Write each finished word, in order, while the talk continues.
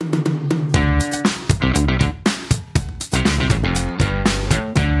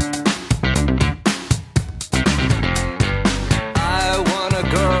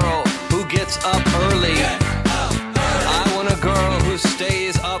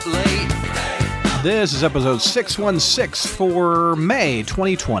This is episode 616 for May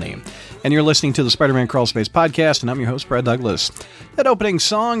 2020, and you're listening to the Spider-Man Crawlspace podcast, and I'm your host, Brad Douglas. That opening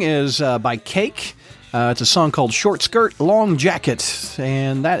song is by Cake. It's a song called Short Skirt, Long Jacket,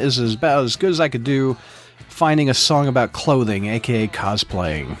 and that is about as good as I could do finding a song about clothing, aka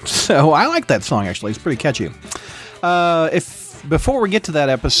cosplaying. So I like that song, actually. It's pretty catchy. Before we get to that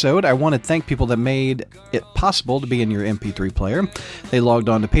episode, I want to thank people that made it possible to be in your MP3 player. They logged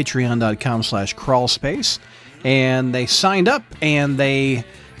on to patreon.com/crawlspace, and they signed up, and they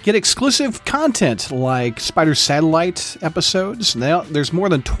get exclusive content like Spider Satellite episodes. Now, there's more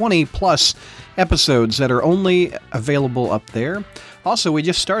than 20 plus episodes that are only available up there. Also, we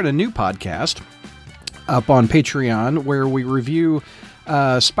just started a new podcast up on Patreon where we review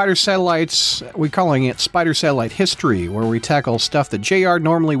Spider Satellites. We're calling it Spider Satellite History, where we tackle stuff that JR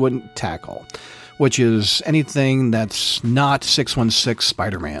normally wouldn't tackle, which is anything that's not 616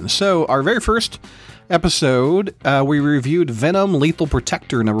 Spider-Man. So our very first episode, we reviewed Venom Lethal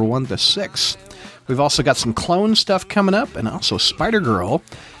Protector number 1 to 6. We've also got some clone stuff coming up, and also Spider-Girl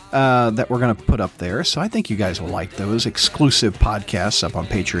that we're going to put up there. So I think you guys will like those exclusive podcasts up on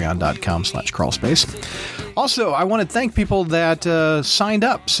patreon.com/crawlspace. Also, I want to thank people that signed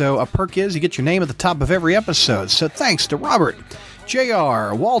up. So a perk is you get your name at the top of every episode. So thanks to Robert,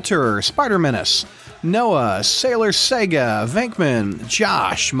 JR, Walter, Spider-Menace, Noah, Sailor Sega, Venkman,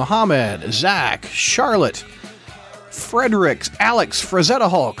 Josh, Mohammed, Zach, Charlotte, Frederick, Alex, Frazetta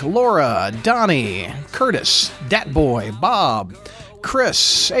Hulk, Laura, Donnie, Curtis, Datboy, Bob,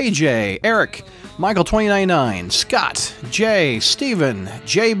 Chris, AJ, Eric, Michael 2099, Scott, Jay, Steven,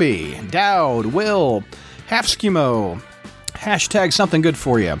 JB, Dowd, Will, Halfskimo, hashtag something good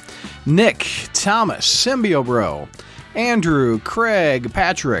for you, Nick, Thomas, Symbio Bro, Andrew, Craig,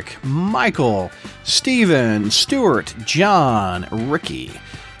 Patrick, Michael, Steven, Stuart, John, Ricky.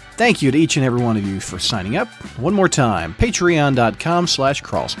 Thank you to each and every one of you for signing up. One more time,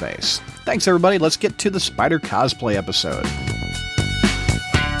 patreon.com/crawlspace. Thanks, everybody. Let's get to the Spider cosplay episode.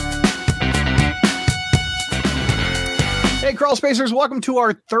 Hey, Crawlspacers, welcome to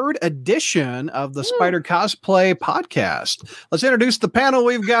our third edition of the Spider Cosplay Podcast. Let's introduce the panel.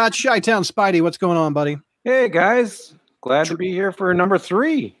 We've got Chi-Town Spidey. What's going on, buddy? Hey, guys. Glad to be here for number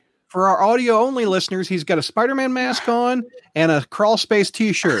 3. For our audio-only listeners, he's got a Spider-Man mask on and a Crawlspace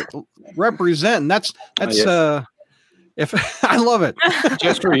T-shirt. Representing. That's if I love it.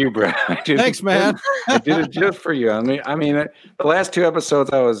 Just for you, Brad. Thanks, man. I did it just for you. I mean, the last 2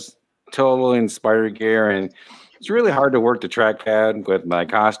 episodes, I was totally in spider gear, and it's really hard to work the trackpad with my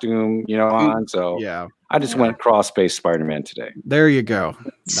costume, on. So yeah, I just went Crawlspace Spider-Man today. There you go.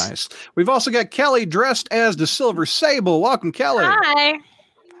 Nice. We've also got Kelly dressed as the Silver Sable. Welcome, Kelly. Hi.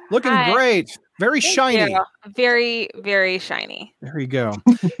 Looking great. Very shiny. Very, very shiny. There you go.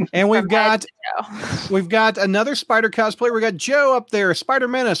 And we've got another Spider cosplayer. We got Joe up there,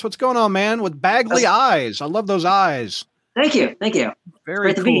 Spider-Menace. What's going on, man? With Bagley eyes. I love those eyes. Thank you. Very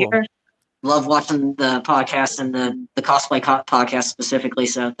Great cool. to be here. Love watching the podcast and the cosplay podcast specifically.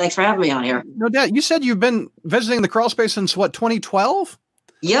 So thanks for having me on here. No doubt. You said you've been visiting the Crawlspace since what, 2012?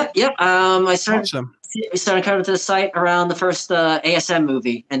 Yep. We started coming to the site around the first ASM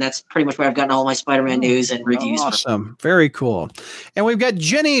movie, and that's pretty much where I've gotten all my Spider-Man news and reviews. Awesome. Very cool. And we've got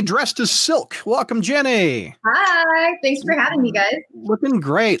Jenny dressed as Silk. Welcome, Jenny. Hi. Thanks for having me, guys. Looking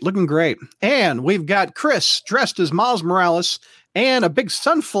great. And we've got Chris dressed as Miles Morales and a big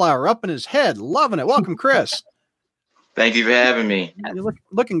sunflower up in his head. Loving it. Welcome, Chris. Thank you for having me. You're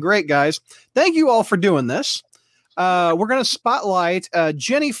looking great, guys. Thank you all for doing this. We're going to spotlight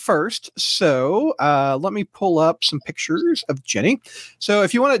Jenny first. So let me pull up some pictures of Jenny. So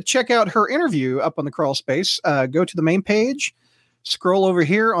if you want to check out her interview up on the Crawlspace, go to the main page, scroll over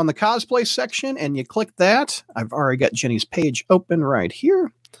here on the cosplay section, and you click that. I've already got Jenny's page open right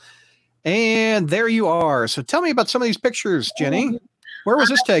here. And there you are. So tell me about some of these pictures, Jenny. Where was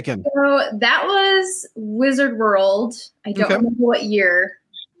this taken? So that was Wizard World. I don't remember what year.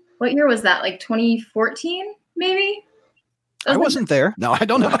 What year was that? Like 2014, maybe? I wasn't there. No, I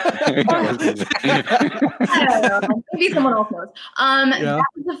don't know. I don't know. Maybe someone else knows. That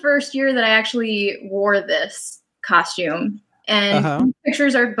was the first year that I actually wore this costume. And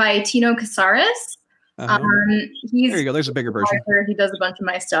pictures are by Tino Casares. There you go. There's a bigger version. He does a bunch of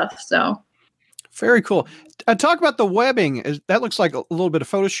my stuff. So very cool. Talk about the webbing. That looks like a little bit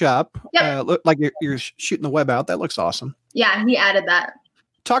of Photoshop. Yep. Look like you're shooting the web out. That looks awesome. Yeah, he added that.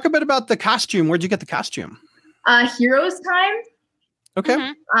 Talk a bit about the costume. Where'd you get the costume? Heroes Time. Okay.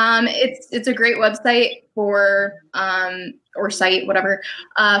 Mm-hmm. It's a great website for or site, whatever,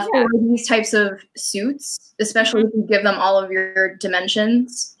 for these types of suits, especially if you give them all of your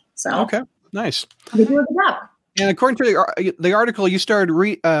dimensions. So okay. Nice. They do a good job. And according to the article, you started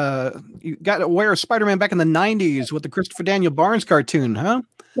you got aware of Spider-Man back in the 90s with the Christopher Daniel Barnes cartoon, huh?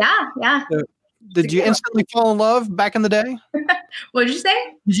 Yeah. Did you instantly fall in love back in the day? What did you say?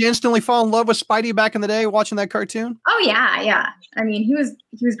 Did you instantly fall in love with Spidey back in the day watching that cartoon? Oh yeah. I mean, he was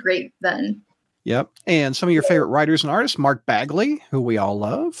great then. Yep. And some of your favorite writers and artists, Mark Bagley, who we all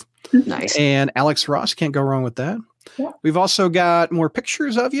love. Nice. And Alex Ross, can't go wrong with that. Yeah. We've also got more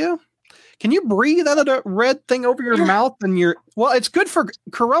pictures of you. Can you breathe out of the red thing over your mouth and well, it's good for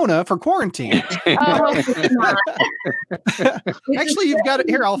Corona, for quarantine. It's not. Actually, you've got it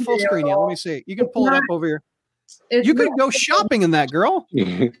here. I'll full screen you. Let me see. You can pull it up over here. You could go shopping in that, girl.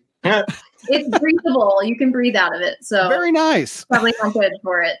 It's breathable. You can breathe out of it. So very nice. Probably not good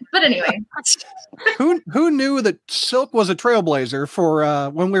for it. But anyway. Who knew that Silk was a trailblazer for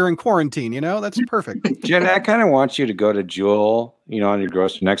when we were in quarantine? That's perfect. Jen, I kind of want you to go to Jewel, on your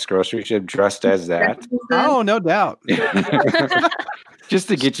next grocery trip dressed as that. Oh, no doubt. Just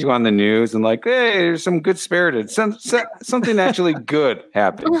to get you on the news and like, hey, there's some good spirited, something actually good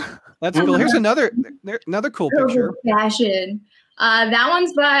happened. That's cool. Here's another cool picture. Fashion. That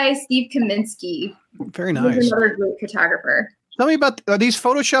one's by Steve Kaminsky. Very nice. He's another great photographer. Tell me about, are these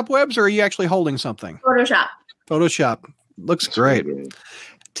Photoshop webs or are you actually holding something? Photoshop. Looks great.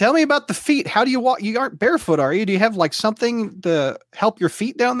 Tell me about the feet. How do you walk? You aren't barefoot, are you? Do you have like something to help your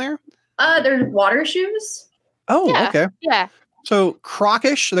feet down there? There's water shoes. Oh, Yeah. Okay. Yeah. So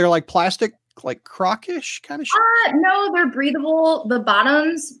croc-ish, they're like plastic, like croc-ish kind of shit? No, they're breathable. The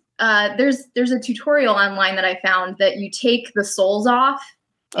bottoms, there's a tutorial online that I found that you take the soles off.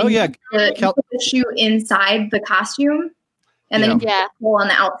 Oh, yeah. You put the shoe inside the costume and then you put the sole on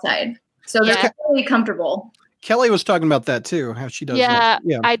the outside. So they're really comfortable. Kelly was talking about that too, how she does that.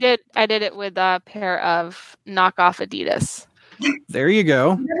 Yeah, I did it with a pair of knockoff Adidas. There you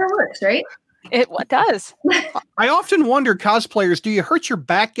go. It never works, right? It does. I often wonder, cosplayers, do you hurt your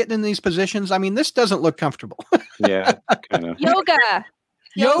back getting in these positions? I mean, this doesn't look comfortable. Yeah, kind of. Yoga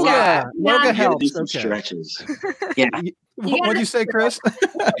helps. Some stretches. Yeah. What do you say, Chris?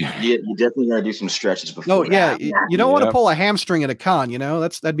 You definitely got to do some stretches before. Oh yeah, you don't want to pull a hamstring at a con.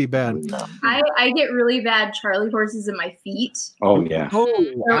 That'd be bad. I get really bad Charlie horses in my feet. Oh yeah. So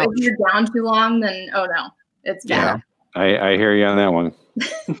if you're down too long, then oh no, it's bad. I hear you on that one.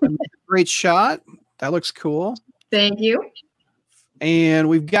 Great shot. That looks cool. Thank you. And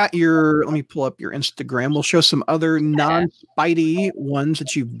we've got let me pull up your Instagram. We'll show some other non-Spidey ones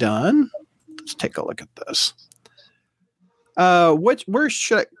that you've done. Let's take a look at this. Where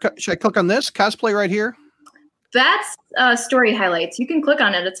should I click on this? Cosplay right here? That's story highlights. You can click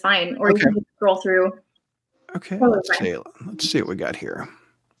on it. It's fine. Or you can just scroll through. Okay. Let's see what we got here.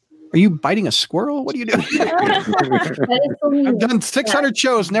 Are you biting a squirrel? What are you doing? I've done 600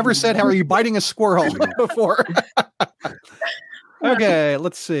 shows. Never said, how are you biting a squirrel before? Okay.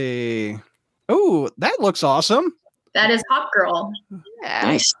 Let's see. Oh, that looks awesome. That is Hawk Girl. Yeah.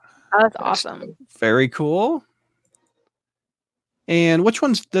 Nice. Oh, that's awesome. Very cool. And which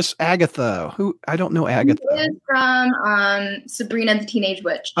one's this Agatha? I don't know Agatha. It is from Sabrina the Teenage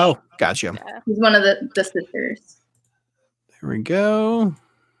Witch. Oh, gotcha. He's one of the sisters. There we go.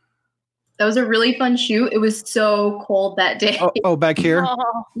 That was a really fun shoot. It was so cold that day. Oh, back here?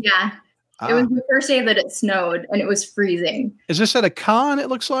 Yeah. It was the first day that it snowed and it was freezing. Is this at a con, it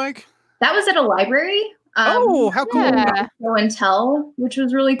looks like? That was at a library. How cool. Show and tell, which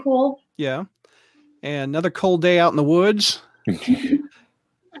was really cool. Yeah. And another cold day out in the woods.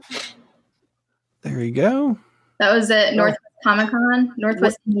 There you go. That was at Northwest Comic-Con,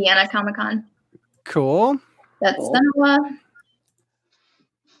 Northwest Indiana Comic-Con. Cool. That's Senua.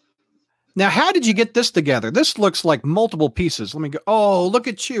 Now, how did you get this together? This looks like multiple pieces. Let me go. Oh, look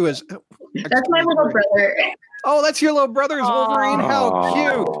at you. That's my little brother. Oh, that's your little brother's Wolverine. How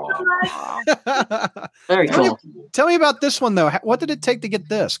cute. Very cool. Tell me about this one, though. What did it take to get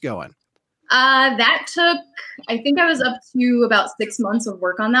this going? That took, I think I was up to about 6 months of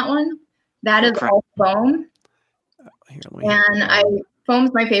work on that one. That is all foam.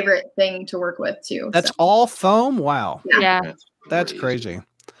 Foam's my favorite thing to work with, too. That's all foam? Wow. Yeah. That's crazy.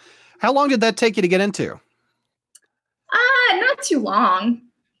 How long did that take you to get into? Not too long.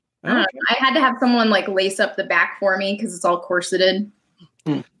 I had to have someone like lace up the back for me because it's all corseted.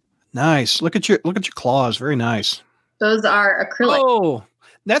 Nice. Look at your claws. Very nice. Those are acrylic. Oh,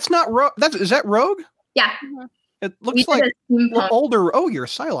 that's not Rogue. Is that Rogue? Yeah. It looks like older. Oh, you're a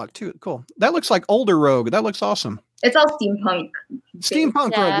Psylocke too. Cool. That looks like older Rogue. That looks awesome. It's all steampunk.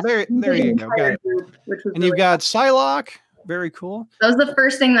 Steampunk Rogue. There you go. Got it. And you've got Psylocke. Very cool. That was the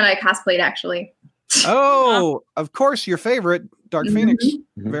first thing that I cosplayed, actually. Oh, of course, your favorite, Dark Phoenix.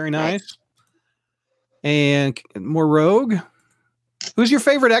 Very nice. And more Rogue. Who's your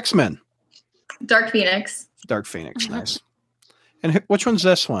favorite X-Men? Dark Phoenix. Dark Phoenix, nice. And which one's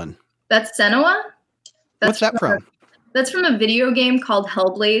this one? That's Senua. What's that from? That's from a video game called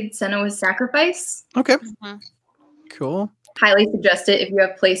Hellblade: Senua's Sacrifice. Okay. Cool. Highly suggest it if you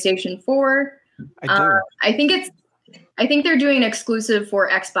have PlayStation 4. I do. I think they're doing an exclusive for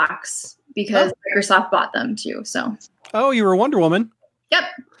Xbox because Microsoft bought them too. So. Oh, you were Wonder Woman. Yep.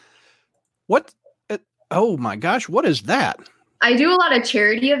 What? Oh my gosh, what is that? I do a lot of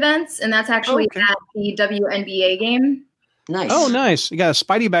charity events, and that's actually at the WNBA game. Nice. Oh, nice. You got a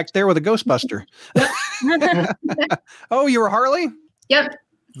Spidey back there with a Ghostbuster. Oh, you were Harley? Yep.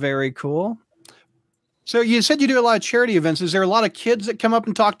 Very cool. So you said you do a lot of charity events. Is there a lot of kids that come up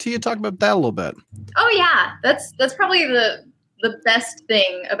and talk to you? Talk about that a little bit. Oh yeah, that's probably the best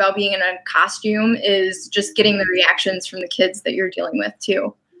thing about being in a costume is just getting the reactions from the kids that you're dealing with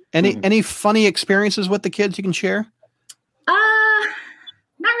too. Any funny experiences with the kids you can share?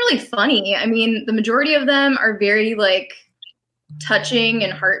 Not really funny. I mean, the majority of them are very like touching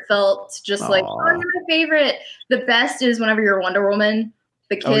and heartfelt, just like, oh, you're my favorite. The best is whenever you're Wonder Woman,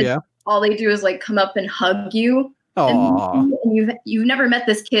 the kids, all they do is like come up and hug you. And you've never met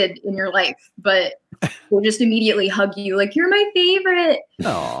this kid in your life, but they'll just immediately hug you like, you're my favorite.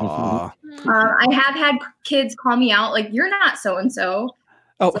 Aww. I have had kids call me out like, you're not so-and-so.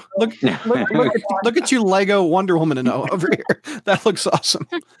 Oh, look at you, Lego Wonder Woman over here. That looks awesome.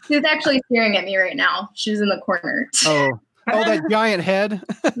 She's actually staring at me right now. She's in the corner. Oh, that giant head.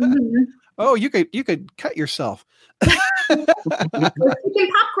 Mm-hmm. Oh, you could cut yourself. Taking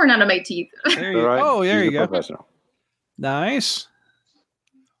popcorn out of my teeth. There you go. Oh, there you go. Nice.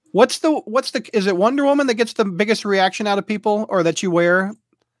 What's the? Is it Wonder Woman that gets the biggest reaction out of people, or that you wear?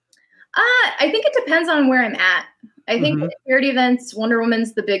 I think it depends on where I'm at. I think at charity events, Wonder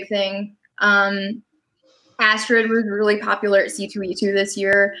Woman's the big thing. Astrid was really popular at C2E2 this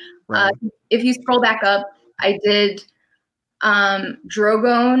year. Right. If you scroll back up, I did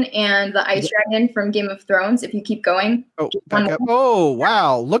Drogon and the Ice Dragon from Game of Thrones. If you keep going. Oh, back up. Oh,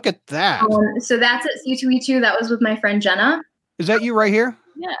 wow. Look at that. So that's at C2E2. That was with my friend Jenna. Is that you right here?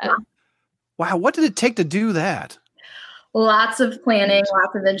 Yeah. Wow. What did it take to do that? Lots of planning,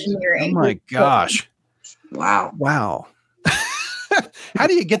 lots of engineering. Oh, my gosh. Wow. How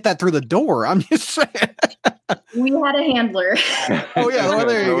do you get that through the door? I'm just saying. We had a handler. Oh yeah, well,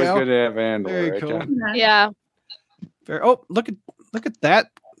 there you go. Good to have a handler. Very cool. Yeah. Oh, look at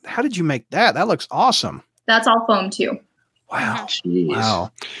that. How did you make that? That looks awesome. That's all foam too. Wow. Jeez.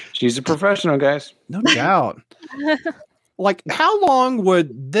 Wow. She's a professional, guys. No doubt. Like, how long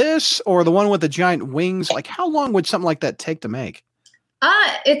would this or the one with the giant wings, like how long would something like that take to make?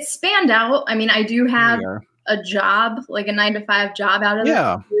 It's spanned out. I mean, I do have a job, like a 9-to-5 job out of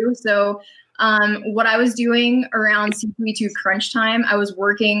that too. So what I was doing around C2E2 crunch time, I was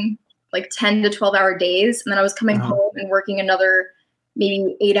working like 10 to 12 hour days. And then I was coming home and working another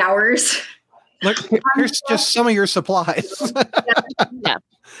maybe 8 hours. Look, here's just some of your supplies. Yeah.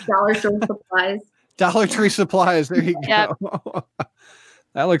 Dollar Store supplies. Dollar Tree supplies. There you go.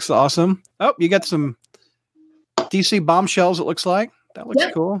 That looks awesome. Oh, you got some DC bombshells, it looks like. That looks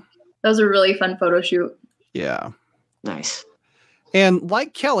cool. That was a really fun photo shoot. Yeah. Nice. And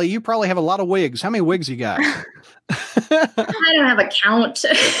like Kelly, you probably have a lot of wigs. How many wigs you got? I don't have a count.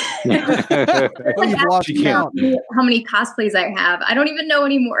 Well, you've lost count. How many cosplays I have? I don't even know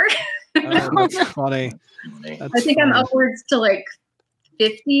anymore. That's funny. I think I'm upwards to like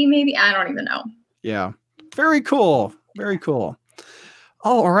 50, maybe. I don't even know. Yeah. Very cool. Very cool.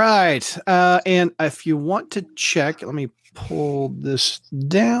 All right. And if you want to check, let me pull this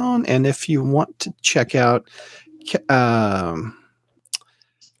down. And if you want to check out her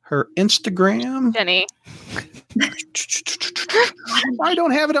Instagram. Jenny. I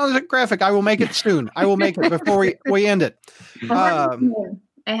don't have it on the graphic. I will make it soon. I will make it before we end it. I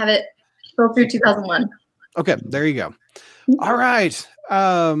have it filtered 2001. Okay, there you go. All right.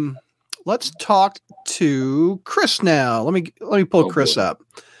 Let's talk to Chris now. Let me pull Chris up.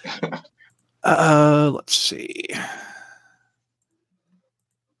 Let's see.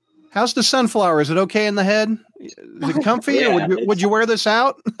 How's the sunflower? Is it okay in the head? Is it comfy? Or would you wear this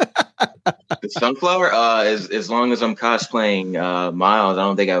out? The sunflower, as long as I'm cosplaying Miles, I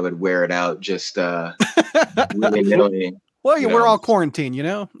don't think I would wear it out. Just willy-nilly. Well, we're all quarantined, you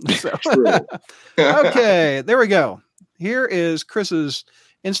know. So. Okay, there we go. Here is Chris's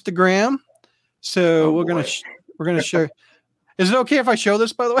Instagram. So we're gonna show. Is it okay if I show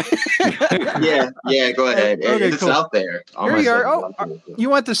this, by the way? yeah, go ahead. Okay, it's out there. Here you are. Oh,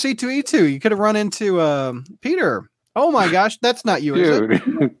 you went to C2E2. You could have run into Peter Oh my gosh, that's not you, is it?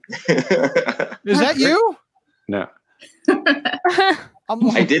 Dude. Is that you? No. I'm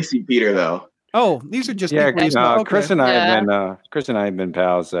like, I did see Peter though. oh, these are just Yeah, people you know. Okay. Chris and I Yeah. have been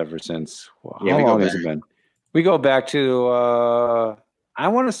pals ever since. Well, Yeah, how we go long has back. it been? We go back to I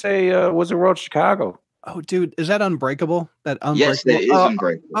want to say was it World Chicago? Oh, dude, is that Unbreakable? That Unbreakable? Yes, that is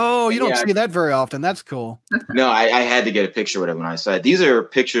Unbreakable. Oh, you don't Yeah. see that very often. That's cool. No, I had to get a picture with it when I saw it. These are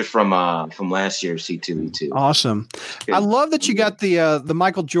pictures from last year's C2E2. Awesome. I love that you got the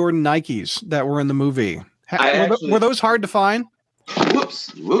Michael Jordan Nikes that were in the movie. Were those hard to find?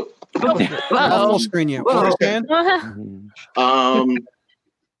 Whoops. Whoop. I'll full screen you. Whoa. Understand?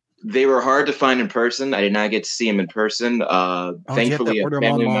 They were hard to find in person. I did not get to see them in person. you have to Thankfully, a order 'em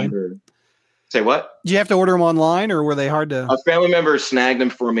family online? member. Say what? Did you have to order them online, or were they hard to? A family member snagged them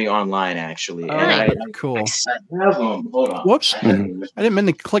for me online, actually. Oh, And cool. I have them. Hold on. Whoops. I didn't mean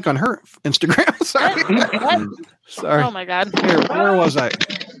to click on her Instagram. Sorry. Sorry. Oh my god. Here, where was I?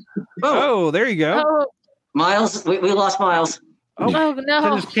 Oh, there you go. Oh, Miles, we lost Miles. oh Did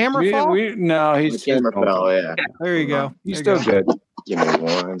no. his camera fall? No, The he's camera fell, yeah. There you go. He's There still you go. good. Give me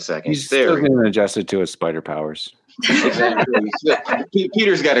 1 second. He's there. still we go. getting adjusted to his spider powers. Exactly.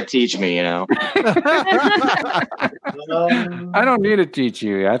 Peter's got to teach me, you know. I don't need to teach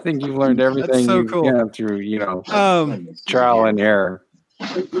you. I think you've learned everything so you've cool. got through, trial and error.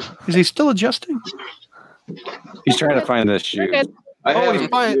 Is he still adjusting? He's trying to find this shoe. You're good. Oh, he's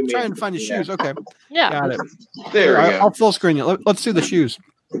trying to find his shoes. Okay, Yeah. got it. There we I'll go. full screen you. Let's do the shoes.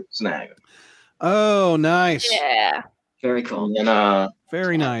 Snag. Oh, nice. Yeah. Very cool. And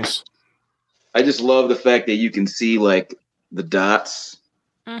Very nice. I just love the fact that you can see like the dots,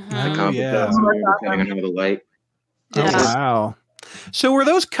 the Mhm. composite yeah. dots, depending on how the light. Oh, Yeah. wow. So were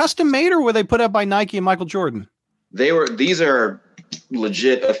those custom made, or were they put up by Nike and Michael Jordan? These are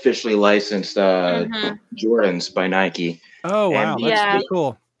legit officially licensed Mhm. Jordans by Nike. Oh, wow. And- That's Yeah. pretty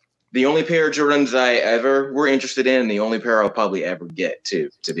cool. The only pair of Jordans I ever were interested in, and the only pair I'll probably ever get too,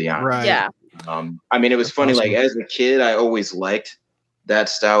 to be honest. Right. Yeah. I mean, it was funny. Awesome. Like as a kid, I always liked that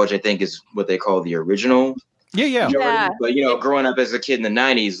style, which I think is what they call the original Yeah, yeah. Jordan. Yeah. But growing up as a kid in the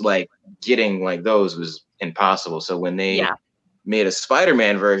 '90s, like getting like those was impossible. So when they Yeah. made a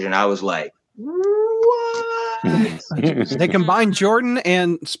Spider-Man version, I was like, what? They combined Jordan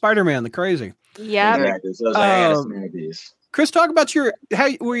and Spider-Man. The crazy. Yeah. Exactly. So I was like, I gotta Um, snag these. Chris, talk about how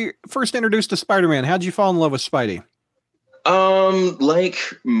were you first introduced to Spider-Man? How did you fall in love with Spidey? Like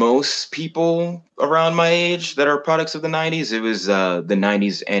most people around my age that are products of the '90s, it was the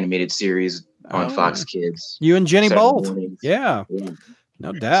 '90s animated series on Oh. Fox Kids. You and Jenny Saturday Bolt. mornings. Yeah, Yeah.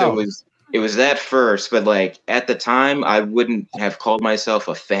 no So doubt. it was that first, but like at the time, I wouldn't have called myself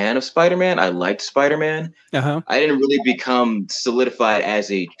a fan of Spider-Man. I liked Spider-Man. Uh-huh. I didn't really become solidified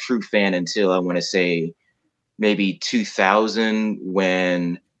as a true fan until I want to say maybe 2000,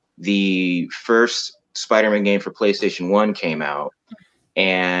 when the first Spider-Man game for PlayStation 1 came out.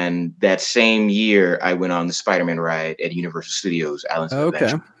 And that same year, I went on the Spider-Man ride at Universal Studios, Islands of Okay.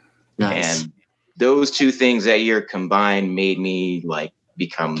 Adventure. Nice. And those two things that year combined made me like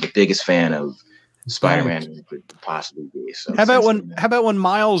become the biggest fan of Spider-Man I could possibly be. So How about since then- how about when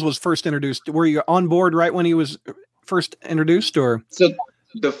Miles was first introduced? Were you on board right when he was first introduced, or? So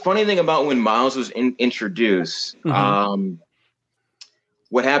the funny thing about when Miles was introduced, Mhm.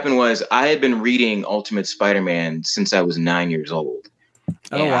 what happened was I had been reading Ultimate Spider-Man since I was 9 years old.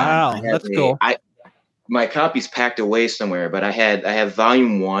 Oh, And wow. I had That's cool. My copy's packed away somewhere, but I have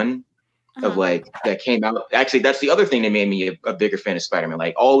volume 1 of like that came out. Actually, that's the other thing that made me a bigger fan of Spider-Man.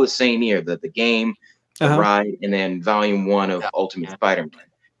 Like all the same year, the game, the Uh-huh. ride, and then volume 1 of Ultimate Spider-Man.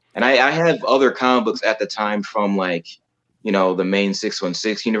 And I have other comic books at the time from like, the main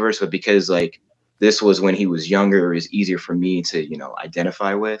 616 universe, but because like this was when he was younger, it was easier for me to,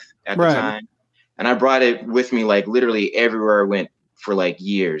 identify with at Right. the time. And I brought it with me like literally everywhere I went for like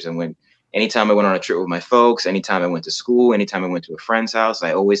years. And anytime I went on a trip with my folks, anytime I went to school, anytime I went to a friend's house,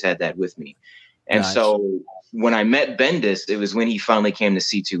 I always had that with me. And Nice. so when I met Bendis, it was when he finally came to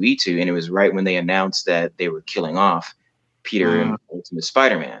C2E2, and it was right when they announced that they were killing off Peter and Ultimate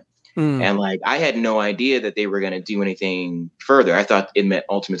Spider-Man. Mm. And like I had no idea that they were going to do anything further. I thought it meant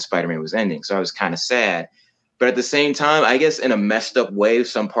Ultimate Spider-Man was ending. So I was kind of sad. But at the same time, I guess in a messed up way,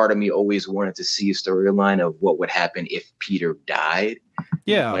 some part of me always wanted to see a storyline of what would happen if Peter died.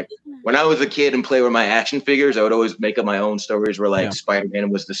 Yeah. Like when I was a kid and play with my action figures, I would always make up my own stories where like Yeah.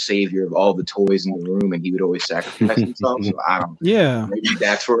 Spider-Man was the savior of all the toys in the room and he would always sacrifice himself. So I don't know. Yeah. Maybe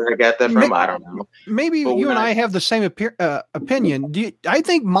that's where I got that from. I don't know. Maybe But you when and I I- have the same opinion. I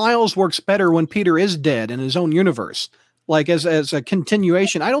think Miles works better when Peter is dead in his own universe, like as a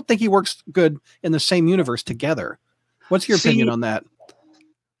continuation. I don't think he works good in the same universe together. What's your opinion on that?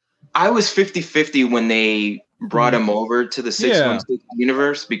 I was 50-50 when they brought him over to the 616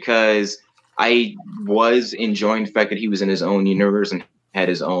 universe because I was enjoying the fact that he was in his own universe and had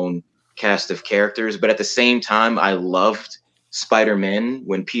his own cast of characters. But at the same time, I loved Spider-Man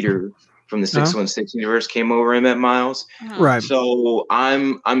when Peter from the 616 universe came over and met Miles. Right. So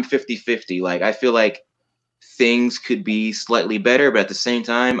I'm 50-50. Like, I feel like things could be slightly better, but at the same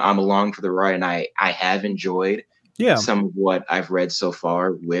time, I'm along for the ride, and I have enjoyed some of what I've read so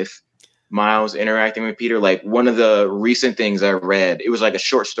far with Miles interacting with Peter. Like, one of the recent things I read, it was like a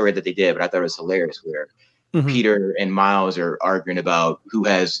short story that they did, but I thought it was hilarious, where Peter and Miles are arguing about who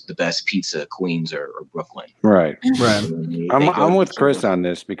has the best pizza, Queens or Brooklyn. Right. I'm with Chris on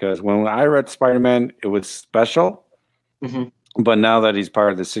this because when I read Spider-Man, it was special. But now that he's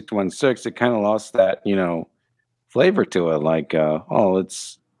part of the 616, it kind of lost that, flavor to it. Like,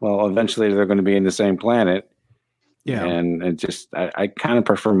 eventually they're going to be in the same planet. Yeah. And it just, I kind of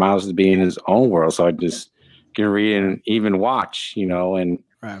prefer Miles to be in his own world. So I just can read and even watch, and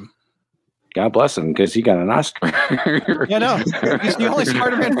God bless him because he got an Oscar. No, he's the only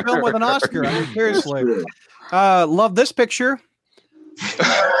Spider-Man film with an Oscar. I mean, seriously. Love this picture.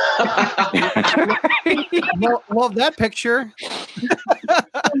 Love that picture.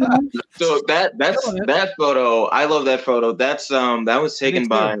 So that photo, I love that photo. That's that was taken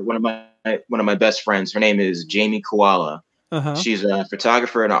by one of my best friends. Her name is Jamie Koala. She's a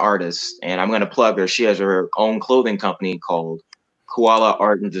photographer and an artist, and I'm going to plug her. She has her own clothing company called Koala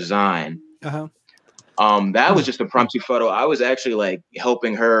Art and Design. That was just a impromptu photo. I was actually like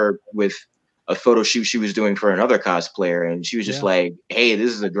helping her with a photo shoot she was doing for another cosplayer, and she was just like, "Hey,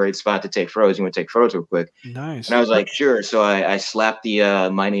 this is a great spot to take photos. You want to take photos real quick?" Nice. And I was like, "Sure." So I slapped the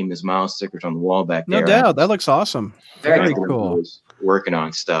 "My name is Miles" stickers on the wall back there. No doubt, that looks awesome. Very cool. Working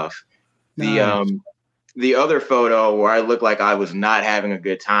on stuff. Nice. The other photo where I looked like I was not having a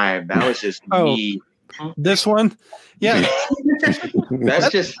good time, that was just me. This one? Yeah.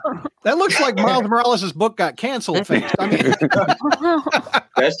 That looks like Miles Morales' book got canceled face. I mean,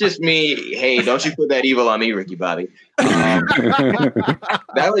 that's just me. Hey, don't you put that evil on me, Ricky Bobby.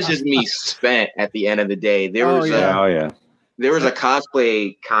 That was just me spent at the end of the day. There was a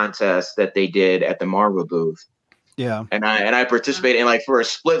cosplay contest that they did at the Marvel booth. Yeah. And I participated in, like, for a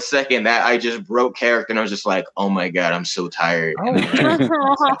split second that I just broke character and I was just like, oh my God, I'm so tired.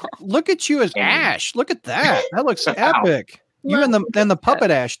 Look at you as Ash. Look at that. That looks epic. You and the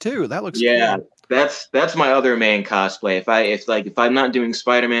puppet Ash too. That looks cool. That's my other main cosplay. If I'm not doing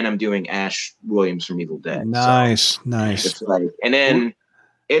Spider-Man, I'm doing Ash Williams from Evil Dead. Nice. It's like, and then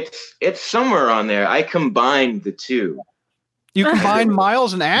it's somewhere on there. I combined the two. You combined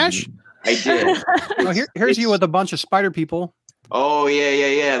Miles and Ash? I did. Oh, here's you with a bunch of spider people. Oh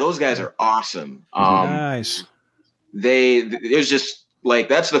yeah. Those guys are awesome. Nice. It was just like,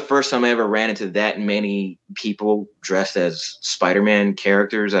 that's the first time I ever ran into that many people dressed as Spider-Man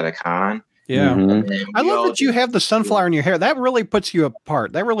characters at a con. Yeah. I love that you have the sunflower in your hair. That really puts you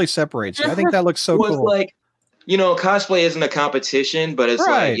apart. That really separates you. I think that looks so cool. Like, cosplay isn't a competition, but it's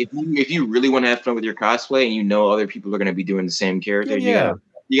like, if you really want to have fun with your cosplay and other people are going to be doing the same character, you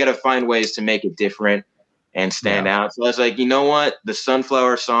got to find ways to make it different and stand out. So I was like, you know what? The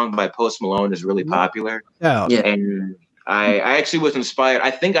Sunflower song by Post Malone is really popular. Yeah. And I actually was inspired.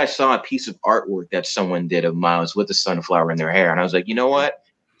 I think I saw a piece of artwork that someone did of Miles with the sunflower in their hair. And I was like, you know what?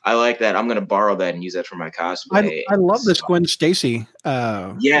 I like that. I'm going to borrow that and use that for my cosplay. I love this Gwen Stacy.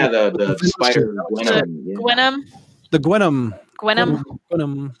 The spider Gwenum. The Gwenum.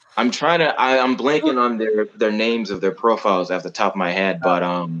 Gwenum. I'm blanking on their names of their profiles off the top of my head, but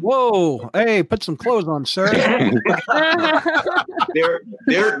whoa, hey, put some clothes on, sir.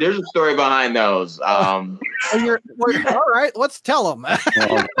 There's a story behind those. All right, let's tell them.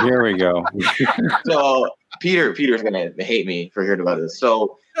 Well, here we go. So Peter's gonna hate me for hearing about this.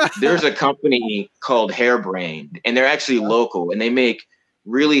 So there's a company called Hairbrained, and they're actually local, and they make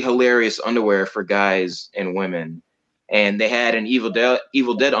really hilarious underwear for guys and women. And they had an Evil Dead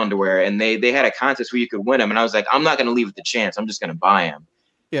underwear, and they had a contest where you could win them. And I was like, I'm not going to leave it to chance. I'm just going to buy them.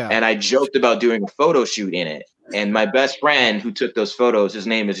 Yeah. And I joked about doing a photo shoot in it. And my best friend who took those photos, his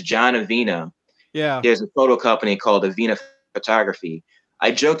name is John Avina. Yeah. He has a photo company called Avina Photography.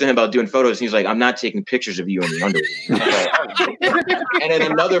 I joked to him about doing photos. And he's like, I'm not taking pictures of you in the underwear. And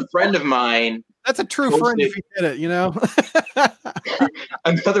then another friend of mine. That's a true friend if you did it,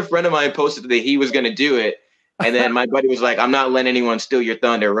 Another friend of mine posted that he was going to do it. And then my buddy was like, I'm not letting anyone steal your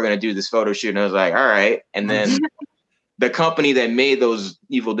thunder. We're going to do this photo shoot. And I was like, all right. And then the company that made those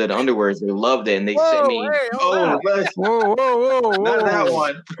Evil Dead underwears, they loved it. And they sent me, whoa, not that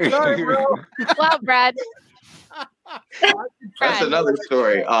one. Sorry, bro. Wow, Brad. That's another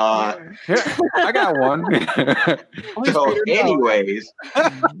story. Here, I got one. So, anyways,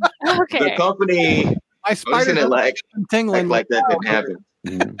 the company. My spider like that didn't happen.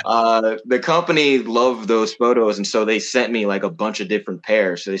 The company loved those photos, and so they sent me like a bunch of different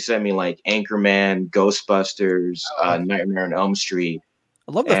pairs. So they sent me like Anchorman, Ghostbusters, Nightmare on Elm Street.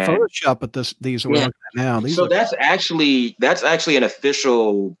 I love the Photoshop at these we're looking at now. That's actually an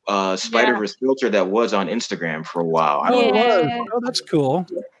official Spider-Verse filter that was on Instagram for a while. Oh, that's cool.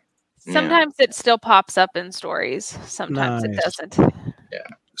 Sometimes it still pops up in stories. Sometimes it doesn't. Yeah.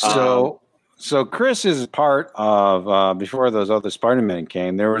 So Chris is part of before those other Spider-Men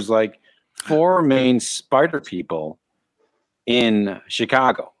came. There was like 4 main Spider people in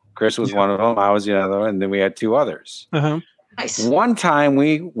Chicago. Chris was one of them. I was the other, and then we had 2 others. Nice. One time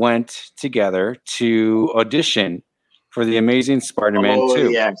we went together to audition for the Amazing Spider-Man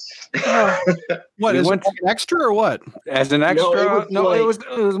 2. Yes. What is it, an extra or what? As an extra? No, it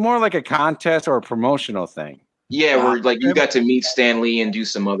was more like a contest or a promotional thing. Yeah, where like you got to meet Stan Lee and do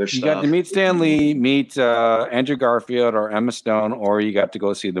some other stuff. You got to meet Stan Lee, meet Andrew Garfield or Emma Stone, or you got to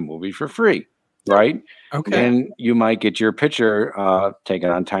go see the movie for free, right? Okay. And you might get your picture taken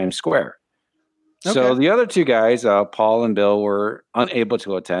on Times Square. Okay. So the other 2 guys, Paul and Bill, were unable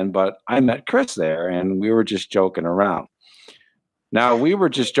to attend, but I met Chris there, and we were just joking around. Now, we were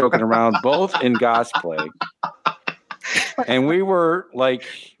just joking around both in cosplay, and we were like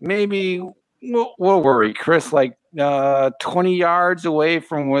maybe... We'll worry, Chris, like 20 yards away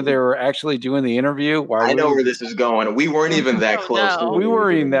from where they were actually doing the interview. I know where this is going. We weren't even that close. No. We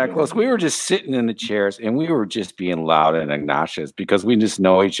weren't even that close. We were just sitting in the chairs, and we were just being loud and obnoxious because we just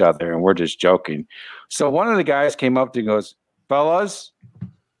know each other, and we're just joking. So one of the guys came up to and goes, "Fellas,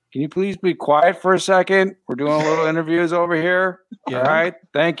 can you please be quiet for a second? We're doing a little interviews over here. All right,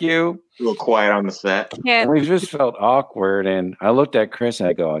 thank you." A little quiet on the set. Yeah. And we just felt awkward. And I looked at Chris and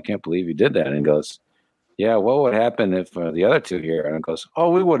I go, "I can't believe you did that." And he goes, "Yeah, what would happen if the other 2 here?" And it goes,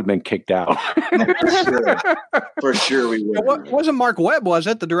 "Oh, we would have been kicked out." For sure we would. It wasn't Mark Webb, was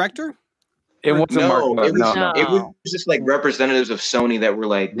it, the director? It wasn't Mark Webb. No. It was just like representatives of Sony that were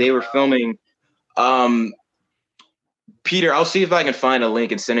like, they were filming. Peter, I'll see if I can find a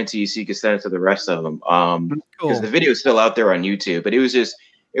link and send it to you so you can send it to the rest of them. Because the video is still out there on YouTube. But it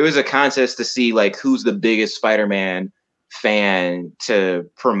was a contest to see like who's the biggest Spider-Man fan to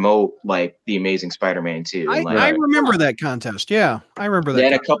promote like the Amazing Spider-Man 2. I remember that contest. Yeah, I remember that. They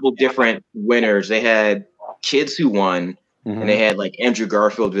had a couple different winners. They had kids who won, and they had like Andrew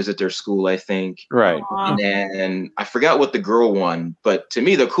Garfield visit their school, I think. Right. And then I forgot what the girl won, but to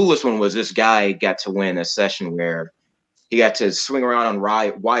me the coolest one was this guy got to win a session where he got to swing around on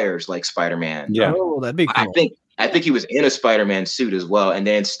wires like Spider-Man. Yeah. Oh, that'd be cool. I think he was in a Spider-Man suit as well. And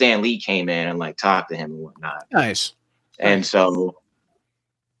then Stan Lee came in and like talked to him and whatnot. Nice. And so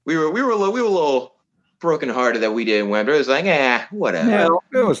we were a little brokenhearted that we didn't win, but it was like, whatever. Yeah,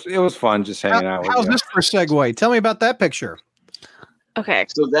 it was fun just hanging out. How's this for a segue? Tell me about that picture. Okay.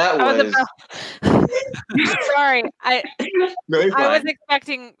 So that was. Sorry, I was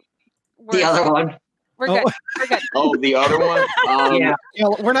expecting the other one. We're good. We're good. Oh, the other one. Yeah,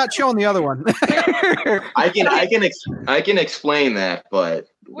 we're not showing the other one. I can explain that, but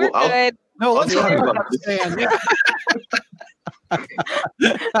we're good. No, let's talk about Stan.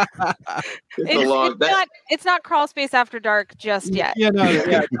 It's not Crawl Space After Dark just yet. Yeah, no,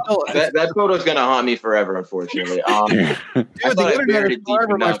 yeah. That photo's gonna haunt me forever, unfortunately. Dude, the internet is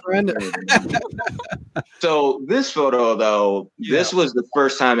forever, my friend. So this photo, though, this was the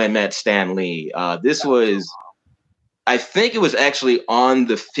first time I met Stan Lee. This was, I think it was actually on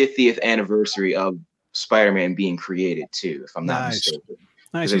the 50th anniversary of Spider-Man being created, too, if I'm not mistaken.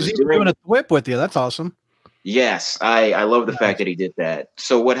 Nice. He's even doing a whip with you. That's awesome. Yes, I love the fact that he did that.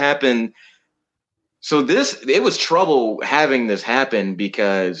 So what happened? So it was trouble having this happen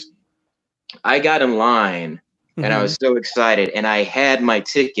because I got in line and I was so excited, and I had my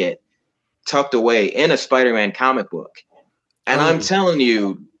ticket tucked away in a Spider-Man comic book. And I'm telling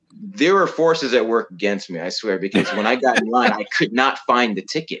you, there were forces at work against me, I swear, because when I got in line, I could not find the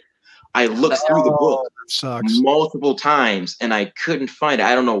ticket. I looked through the book multiple times and I couldn't find it.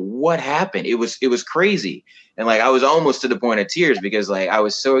 I don't know what happened. It was crazy. And like, I was almost to the point of tears because like, I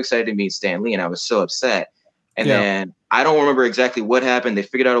was so excited to meet Stan Lee and I was so upset. And then I don't remember exactly what happened. They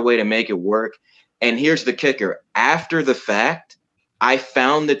figured out a way to make it work. And here's the kicker. After the fact, I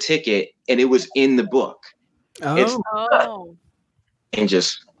found the ticket and it was in the book. It's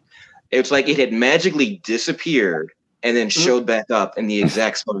like it had magically disappeared and then showed back up in the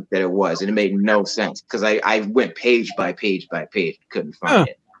exact spot that it was. And it made no sense because I went page by page by page, couldn't find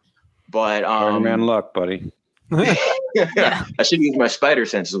it. But man luck, buddy. I should use my spider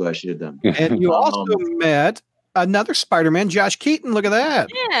sense is what I should have done. And you also met another Spider-Man, Josh Keaton. Look at that.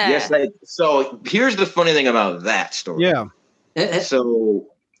 Yeah. Yes. So here's the funny thing about that story. Yeah. So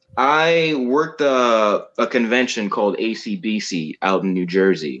I worked a convention called ACBC out in New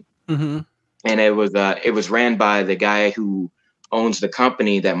Jersey, and it was ran by the guy who owns the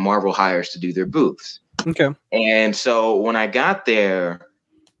company that Marvel hires to do their booths. Okay. And so when I got there,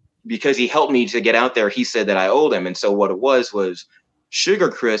 because he helped me to get out there, he said that I owed him. And so what it was Sugar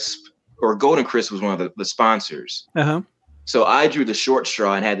Crisp or Golden Crisp was one of the sponsors. Uh-huh. So I drew the short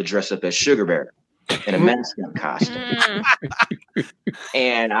straw and had to dress up as Sugar Bear in a mascot costume.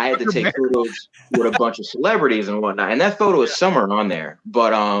 And I had to take photos with a bunch of celebrities and whatnot. And that photo is somewhere on there.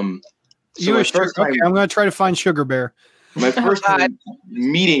 But I'm going to try to find Sugar Bear. My first time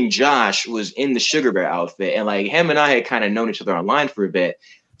meeting Josh was in the Sugar Bear outfit, and like him and I had kind of known each other online for a bit.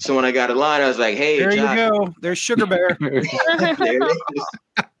 So when I got in line, I was like, "Hey, there Josh. You go. There's Sugar Bear."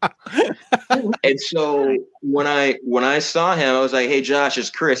 And so when I saw him, I was like, "Hey, Josh, it's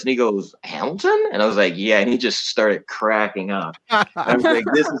Chris," and he goes, "Hamilton?" And I was like, "Yeah," and he just started cracking up. I was like,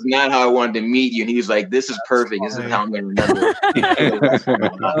 "This is not how I wanted to meet you," and he was like, "This is perfect. This is how I'm going to remember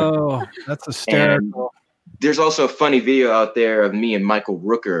it." Oh, that's hysterical. There's also a funny video out there of me and Michael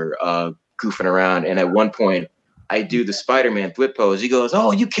Rooker goofing around. And at one point, I do the Spider-Man flip pose. He goes,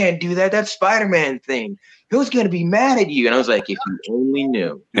 "Oh, you can't do that. That's Spider-Man thing. Who's going to be mad at you?" And I was like, "If you only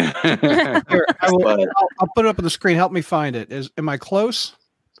knew." Here, I'll put it up on the screen. Help me find it. Am I close?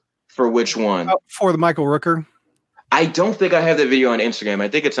 For which one? For the Michael Rooker. I don't think I have the video on Instagram. I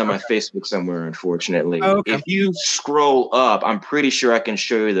think it's on my Facebook somewhere, unfortunately. Oh, okay. If you scroll up, I'm pretty sure I can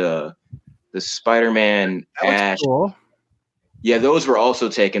show you the Spider-Man Ash. Cool. Yeah, those were also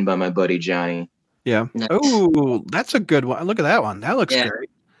taken by my buddy Johnny. Yeah. Nice. Oh, that's a good one. Look at that one. That looks great.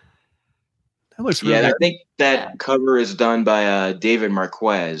 That looks really good. I think that cover is done by David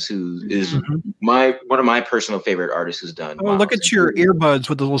Marquez, who is one of my personal favorite artists who's done. Oh, look at your earbuds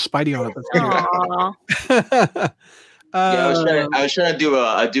with the little Spidey on it. I was trying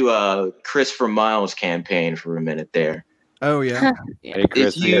to do a Chris from Miles campaign for a minute there. Oh yeah. Hey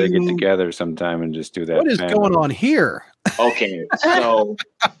Chris, we gotta get together sometime and just do that. What is going on here? Okay, so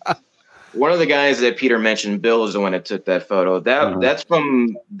one of the guys that Peter mentioned, Bill, is the one that took that photo.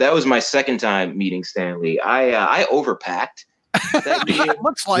 That was my second time meeting Stanley. I overpacked. That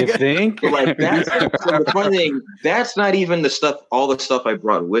looks like you think? Like that's so the funny thing. That's not even all the stuff I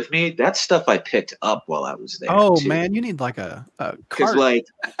brought with me. That's stuff I picked up while I was there. Oh too. Man, you need like a cart. Like,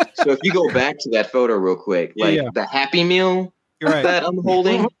 so if you go back to that photo real quick, like the Happy Meal that I'm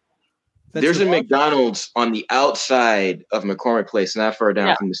holding. There's a McDonald's on the outside of McCormick Place, not far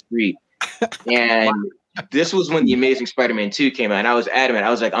down from the street. And this was when the Amazing Spider-Man 2 came out, and I was adamant. I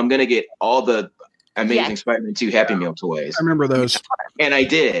was like, I'm gonna get all the Amazing Spider-Man 2 Happy Meal toys. I remember those. And I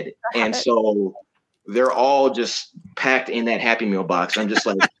did. And so they're all just packed in that Happy Meal box. I'm just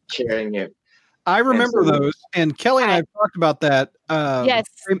like carrying it. I remember those. And Kelly and I talked about that. Yes.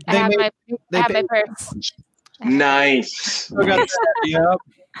 I have my purse. Nice. Yep.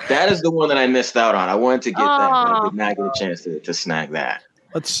 That is the one that I missed out on. I wanted to get that, but I did not get a chance to snag that.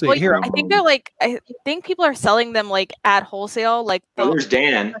 Let's see. Well, here. I think they're I think people are selling them at wholesale. Like there's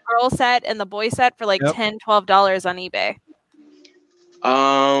Dan. The girl set and the boy set for $10, $12 on eBay.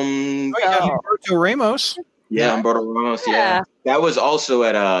 Humberto Ramos. Yeah, Humberto Ramos. Yeah. That was also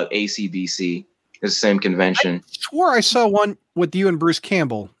at ACBC. It's the same convention. I swore I saw one with you and Bruce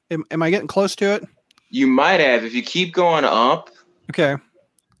Campbell. Am I getting close to it? You might have. If you keep going up. Okay.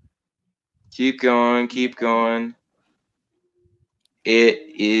 Keep going. It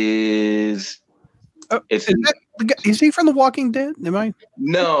is. Is he from The Walking Dead? Am I?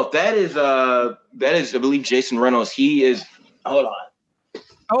 No, that is I believe Jason Reynolds. He is. Hold on.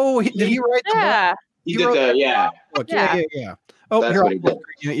 Oh, did he write? Yeah. He did the Yeah. Oh, that's here. What he did.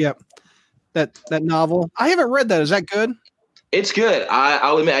 Yeah. That novel. I haven't read that. Is that good? It's good.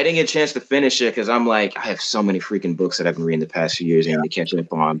 I'll admit I didn't get a chance to finish it because I'm like, I have so many freaking books that I've been reading the past few years and to catch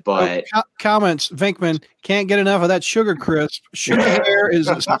up on. But comments, Vinkman can't get enough of that Sugar Crisp. Sugar Bear is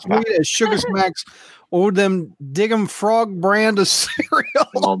as sweet as Sugar Smacks or them Diggum Frog brand of cereal.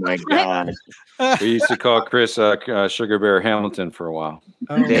 Oh my god! We used to call Chris Sugar Bear Hamilton for a while.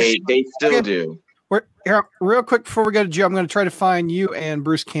 They still do. Here, real quick before we go to Joe, I'm going to try to find you and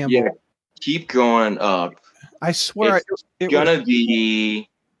Bruce Campbell. Yeah, keep going up. I swear it's gonna be.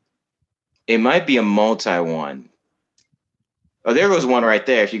 It might be a multi one. Oh, there goes one right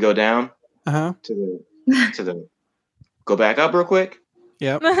there. If you go down, to the, go back up real quick.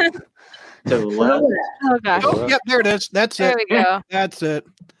 Yep. To the left. Oh gosh. Oh, yep. There it is. That's there it. There we go. That's it.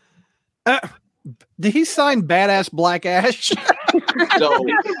 Did he sign Badass Black Ash? So,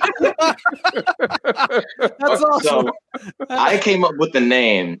 That's awesome. So I came up with the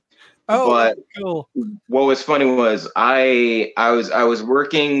name. But cool. What was funny was I was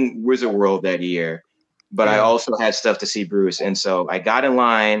working Wizard World that year, but I also had stuff to see Bruce, and so I got in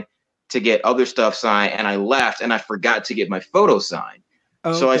line to get other stuff signed, and I left, and I forgot to get my photo signed.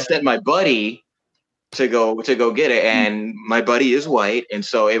 So I sent my buddy to go get it, and my buddy is white, and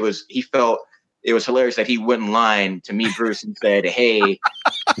so he felt it was hilarious that he went in line to meet Bruce and said, "Hey,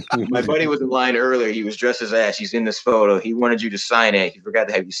 my buddy was in line earlier. He was dressed as Ash. He's in this photo. He wanted you to sign it. He forgot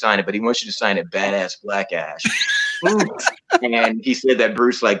to have you sign it, but he wants you to sign it, Badass Black Ash." And he said that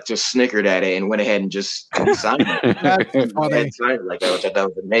Bruce just snickered at it and went ahead and just signed it. That's funny. Signed it like that, which I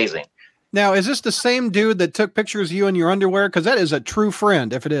thought was amazing. Now, is this the same dude that took pictures of you in your underwear? Because that is a true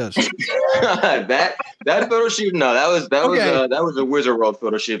friend, if it is. that photo shoot, no, that was a Wizard World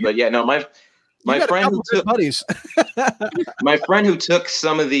photo shoot. But yeah, no, my friend who took buddies. My friend who took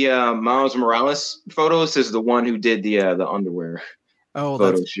some of the Miles Morales photos is the one who did the underwear. Oh,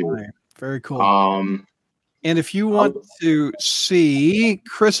 that's shoot. Funny. Very cool. And if you want to see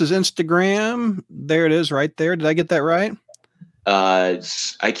Chris's Instagram, there it is, right there. Did I get that right?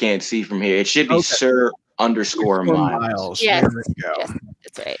 I can't see from here. It should be Sir_Miles. Yes, there we go. Yes,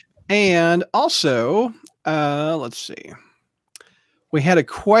 that's right. And also, let's see. We had a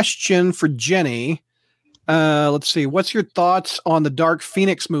question for Jenny. Let's see. What's your thoughts on the Dark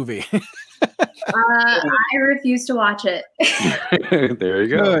Phoenix movie? I refuse to watch it. There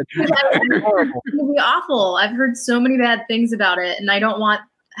you go. It's gonna be awful. I've heard so many bad things about it, and I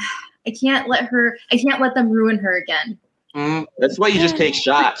can't let them ruin her again. That's why you just take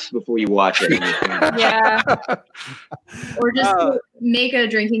shots before you watch it. Yeah. Or just make a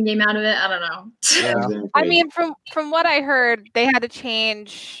drinking game out of it. I don't know. Yeah. I mean, from what I heard, they had to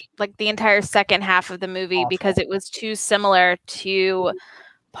change the entire second half of the movie because it was too similar to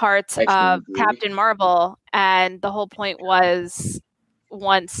parts of Captain Marvel. And the whole point was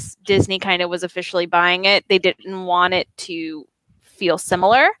once Disney kind of was officially buying it, they didn't want it to feel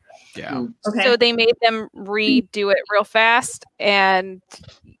similar. Yeah. Okay. So they made them redo it real fast, and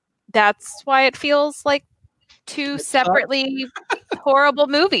that's why it feels like two separately horrible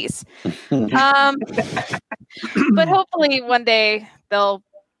movies. But hopefully one day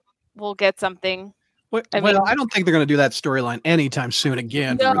we'll get something. I don't think they're going to do that storyline anytime soon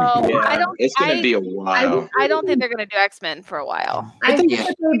again. No, it's going to be a while. I don't think they're going to do X-Men for a while. I think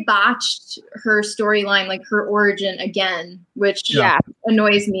that they botched her storyline, her origin again, which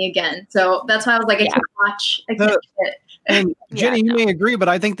annoys me again. So that's why I was like, I can't watch. I can't it. And Jenny, you may agree, but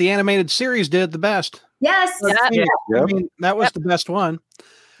I think the animated series did it the best. Yes. I mean, that was the best one.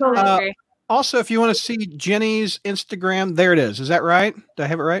 Totally agree. Also, if you want to see Jenny's Instagram, there it is. Is that right? Did I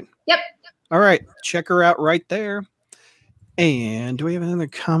have it right? Yep. All right. Check her out right there. And do we have any other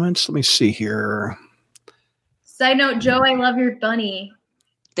comments? Let me see here. Side note, Joe, I love your bunny.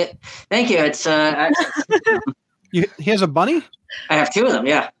 Thank you. It's he has a bunny? I have two of them,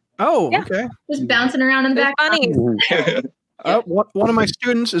 yeah. Oh, okay. Just bouncing around in the back. Bunnies. One of my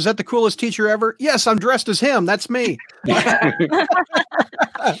students, is that the coolest teacher ever? Yes, I'm dressed as him. That's me.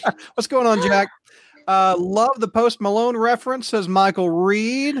 What's going on, Jack? Love the Post Malone reference, says Michael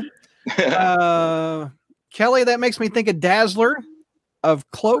Reed. Kelly, that makes me think of Dazzler, of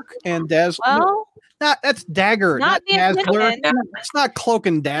Cloak and Dazzler. Well, that's Dagger, not Dazzler. It's not Cloak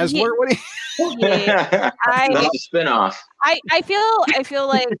and Dazzler. What do you? Yeah. That's a spinoff. I feel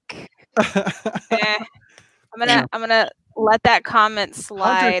like I'm gonna let that comment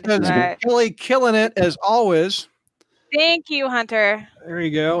slide. Kelly killing it as always. Thank you, Hunter. There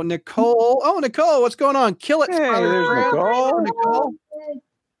you go, Nicole. Oh, Nicole, what's going on? Kill it. Hey, there's Nicole.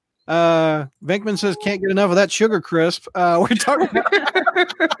 Venkman says can't get enough of that sugar crisp. We're talking about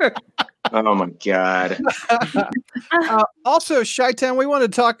Oh my god. Also, Chi-Town, we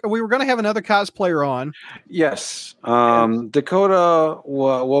wanted to talk. We were going to have another cosplayer on. Yes. Dakota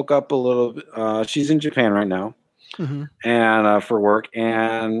woke up a little. She's in Japan right now, and for work,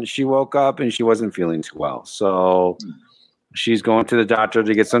 and she woke up and she wasn't feeling too well. So she's going to the doctor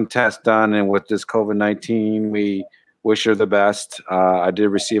to get some tests done. And with this COVID-19, we wish her the best. I did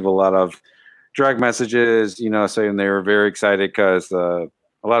receive a lot of direct messages, saying they were very excited because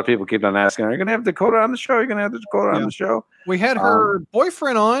a lot of people keep on asking, are you going to have Dakota on the show? Are you going to have Dakota on the show? We had her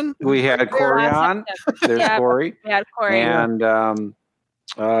boyfriend on. We had Corey on. There's Corey. Yeah, Corey. And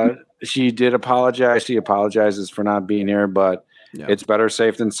she did apologize. She apologizes for not being here, but it's better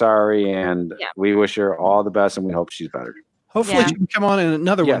safe than sorry. And we wish her all the best, and we hope she's better. Hopefully she can come on in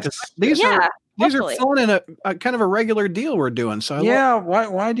another one. These These are fun and a kind of a regular deal we're doing. So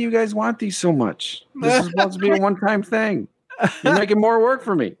why do you guys want these so much? This is supposed to be a one-time thing. You're making more work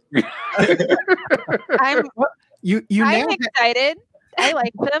for me. I'm excited. I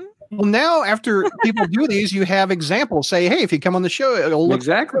like them. Well, now after people do these, you have examples. Say, hey, if you come on the show, it'll look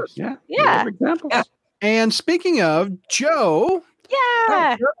exactly. Yeah. Examples. Yeah. And speaking of Joe.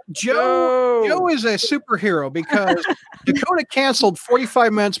 Yeah. Joe is a superhero because Dakota canceled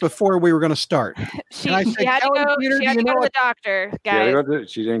 45 minutes before we were going to start. She had to go to the doctor, guys.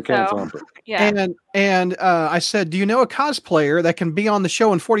 She didn't cancel. Yeah. And I said, do you know a cosplayer that can be on the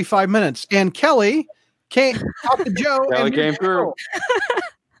show in 45 minutes? And Kelly came talk to Joe. Kelly came through.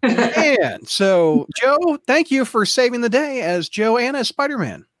 And so, Joe, thank you for saving the day as Joe and as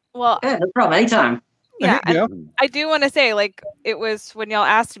Spider-Man. Well, no problem. Anytime. Yeah, I do want to say, like, it was when y'all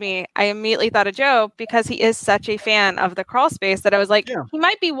asked me, I immediately thought of Joe because he is such a fan of the crawl space that I was like, he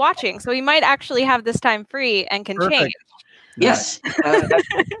might be watching, so he might actually have this time free and can change. Yes,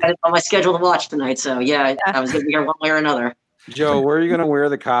 that's on my schedule to watch tonight. So I was going to be here one way or another. Joe, were you going to wear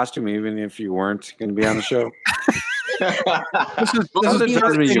the costume even if you weren't going to be on the show? This is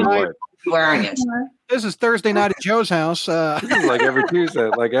Thursday night. Wearing it. This is Thursday night at Joe's house. This is like every Tuesday,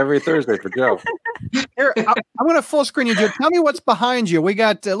 like every Thursday for Joe. Here, I'm going to full screen you, Joe. Tell me what's behind you. We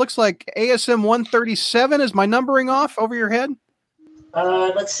got, it looks like ASM 137. Is my numbering off over your head?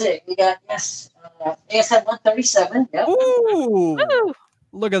 Let's see. We got, ASM 137. Yep. Ooh.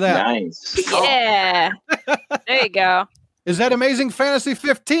 Look at that. Nice. Yeah. There you go. Is that Amazing Fantasy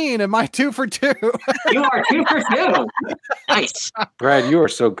 15? Am I 2 for 2? You are 2 for 2. Nice. Brad, you are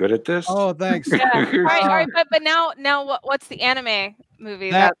so good at this. Oh, thanks. Yeah. All right. But now what's the anime movie?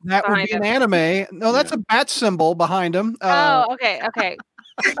 That would be an anime. No, that's a bat symbol behind him. Okay. I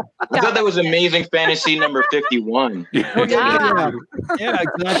thought that was Amazing Fantasy number 51. Yeah,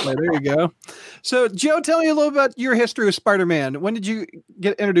 exactly. There you go. So, Joe, tell me a little about your history with Spider-Man. When did you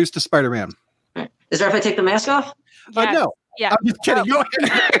get introduced to Spider-Man? Is there if I take the mask off? No. Yeah. I'm just kidding. Go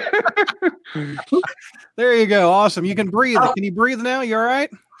ahead. There you go. Awesome. You can breathe. Can you breathe now? You all right?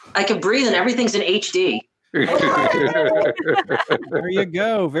 I can breathe and everything's in HD. There you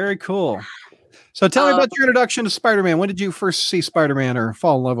go. Very cool. So tell me about your introduction to Spider-Man. When did you first see Spider-Man or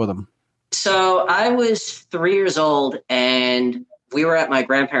fall in love with him? So I was 3 years old and we were at my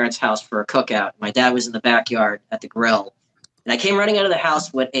grandparents' house for a cookout. My dad was in the backyard at the grill. And I came running out of the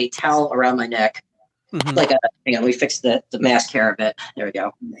house with a towel around my neck. Mm-hmm. Hang on, we fixed the mask hair a bit. There we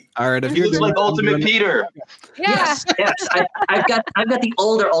go. All right, if you look like Ultimate Peter. Yeah. Yes. I've got the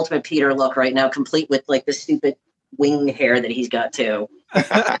older Ultimate Peter look right now, complete with like the stupid wing hair that he's got too.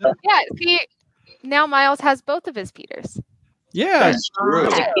 See, now Miles has both of his Peters. Yeah, that's true.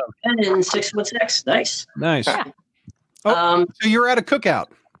 6'10" and 6'6". Nice. Yeah. So you're at a cookout.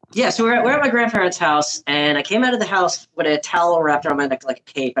 Yeah, so we're at my grandparents' house, and I came out of the house with a towel wrapped around my neck like a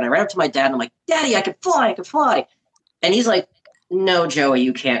cape, and I ran up to my dad, and I'm like, Daddy, I can fly. And he's like, no, Joey,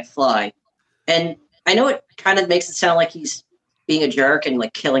 you can't fly. And I know it kind of makes it sound like he's being a jerk and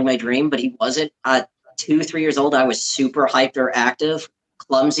like killing my dream, but he wasn't. 2-3 years old, I was super hyperactive,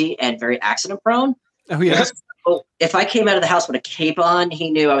 clumsy, and very accident prone. Oh, yeah. So if I came out of the house with a cape on,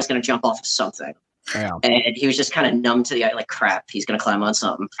 he knew I was going to jump off of something. Yeah. And he was just kind of numb to the like, crap, he's going to climb on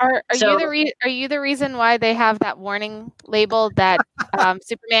something. Are you the reason why they have that warning label that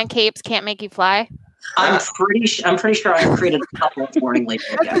Superman capes can't make you fly? I'm pretty sure I created a couple of warning labels.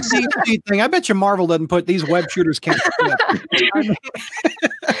 That's the DC thing. I bet you Marvel doesn't put these web shooters can't.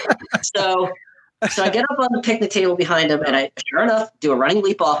 So I get up on the picnic table behind him, and I, sure enough, do a running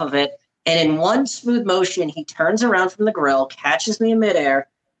leap off of it. And in one smooth motion, he turns around from the grill, catches me in midair,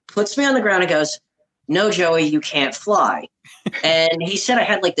 puts me on the ground, and goes, no, Joey, you can't fly. And he said I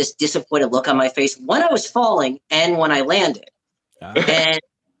had like this disappointed look on my face when I was falling and when I landed. And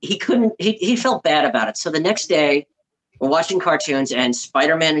he felt bad about it. So the next day we're watching cartoons and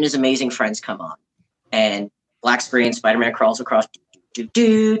Spider-Man and his amazing friends come on. And black screen, Spider-Man crawls across. I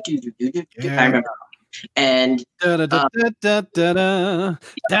remember. And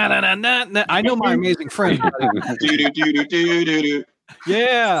I know my amazing friends.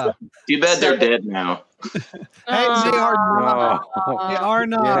 Yeah. Too bad they're dead now. They are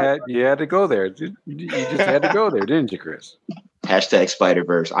not. You had to go there. You just had to go there, didn't you, Chris? Hashtag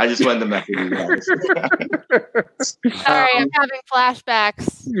Spider-Verse. I just wanted to mess with you guys. Sorry, I'm having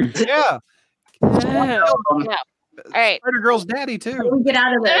flashbacks. Yeah. All right. Spider-Girl's daddy, too. We get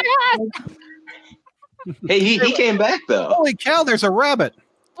out of there. Hey, he came back, though. Holy cow, there's a rabbit.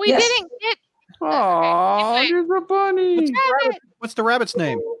 We didn't get... Aw, there's a bunny. What's the rabbit's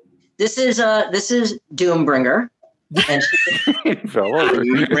name? This is Doombringer. And He fell over.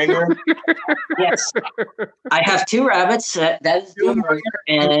 Doombringer? yes, I have two rabbits. That is Doombringer,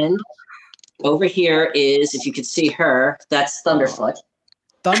 and over here is, if you could see her, that's Thunderfoot.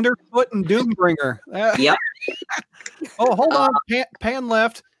 Thunderfoot and Doombringer. Yep. Oh, hold on. Pan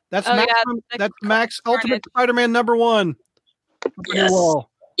left. That's Max. Yeah, That's Max Ultimate Spider-Man #1. Yes.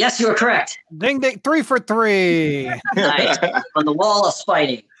 Yes, you are correct. Ding ding, 3 for 3. Nice. On the wall of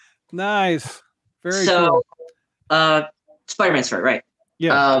Spidey. Nice. Very cool. Spider-Man's story, right?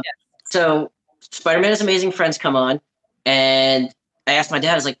 Yeah. So Spider-Man Is Amazing Friends come on, and I asked my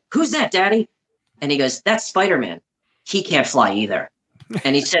dad, I was like, "Who's that, Daddy?" And he goes, "That's Spider-Man. He can't fly either."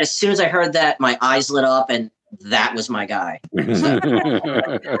 And he said, as soon as I heard that, my eyes lit up, and that was my guy. Awesome.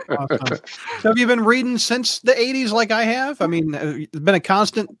 So have you been reading since the 80s like I have? I mean, it's been a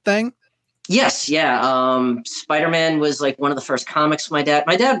constant thing? Yes, yeah. Spider-Man was like one of the first comics my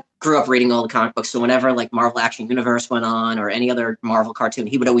dad grew up reading all the comic books. So whenever like Marvel Action Universe went on or any other Marvel cartoon,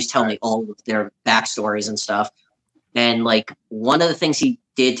 he would always tell me all of their backstories and stuff. And like one of the things he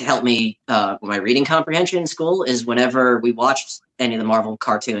did to help me with my reading comprehension in school is whenever we watched any of the Marvel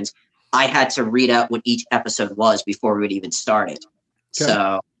cartoons, I had to read out what each episode was before we would even start it. Okay.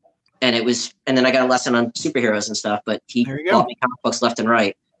 So, and then I got a lesson on superheroes and stuff, but he bought me comic books left and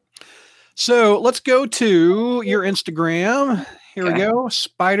right. So let's go to your Instagram. Here we go.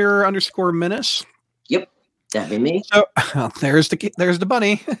 Spider_Menace. Yep. That'd be me. So there's the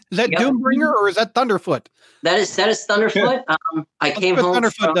bunny. Is that Doombringer or is that Thunderfoot? That is Thunderfoot. I came home.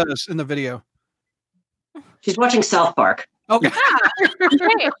 Thunderfoot does in the video. She's watching South Park. Okay.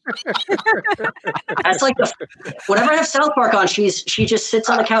 That's like whenever I have South Park on, she just sits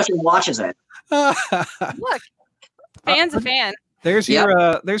on the couch and watches it. Look, fan's a fan. There's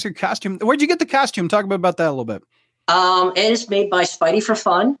your costume. Where'd you get the costume? Talk about that a little bit. It is made by Spidey for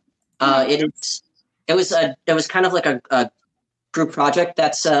Fun. It was kind of like a group project.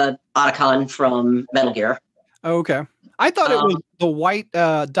 That's Otacon from Metal Gear. Oh, okay. I thought it was the white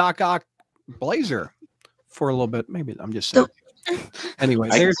Doc Ock blazer for a little bit. Maybe I'm just saying. Anyway,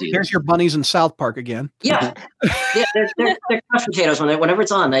 there's your bunnies in South Park again. Yeah, yeah, they're couch potatoes. Whenever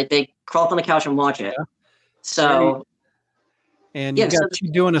it's on, they crawl up on the couch and watch it. Yeah. So, and you got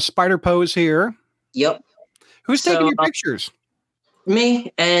you doing a spider pose here. Yep. Who's taking your pictures?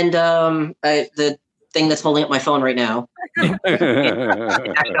 Me and the thing that's holding up my phone right now.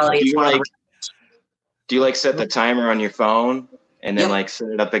 Do you set the timer on your phone and then set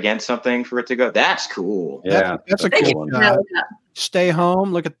it up against something for it to go? That's cool. Yeah, that's a cool one. Stay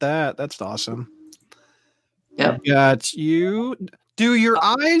home. Look at that. That's awesome. Yeah. Got you. Do your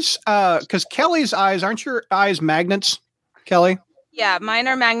eyes? Because Kelly's eyes, aren't your eyes magnets, Kelly? Yeah, mine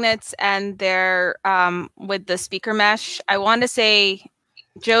are magnets, and they're with the speaker mesh. I want to say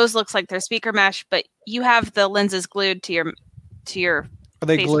Joe's looks like they're speaker mesh, but you have the lenses glued to your. Are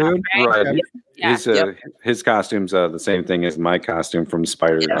they glued? Mask, right. Right. Yeah. His costume's the same thing as my costume from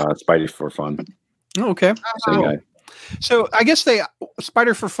Spidey for Fun. Oh, okay. Same guy. So I guess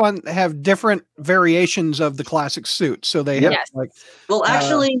Spider for Fun have different variations of the classic suit. So they have well,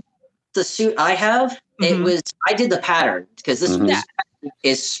 actually, the suit I have, I did the pattern because this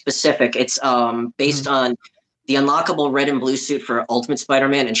is specific. It's based on the unlockable red and blue suit for Ultimate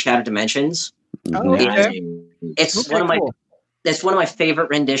Spider-Man and Shattered Dimensions. Oh, okay. It's one of my favorite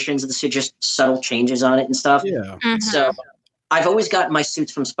renditions of the suit, just subtle changes on it and stuff. Yeah. So I've always gotten my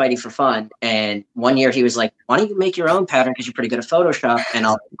suits from Spidey for Fun. And one year he was like, why don't you make your own pattern because you're pretty good at Photoshop and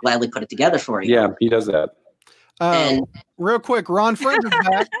I'll gladly put it together for you. Yeah, he does that. And real quick, Ron Friends is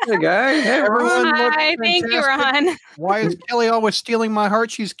back. Hey, guy. Hey, Ron. Hi, thank you, Ron. Why is Kelly always stealing my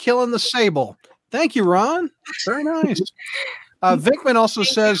heart? She's killing the sable. Thank you, Ron. Very nice. Vickman also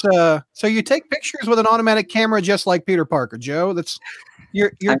says, so you take pictures with an automatic camera just like Peter Parker, Joe.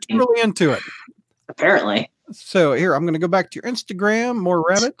 You're totally into it. Apparently. So here, I'm going to go back to your Instagram. More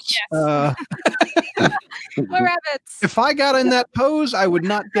rabbits. Yes. More rabbits. If I got in that pose, I would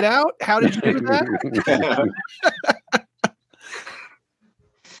not get out. How did you do that?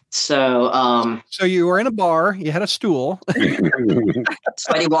 So you were in a bar. You had a stool.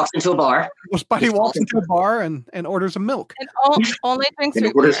 Spidey walks into a bar. Well, Spidey walks into a bar and orders a milk. And only drinks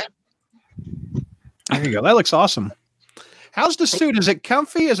There you go. That looks awesome. How's the suit? Is it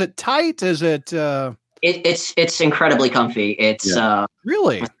comfy? Is it tight? Is it? It's incredibly comfy. It's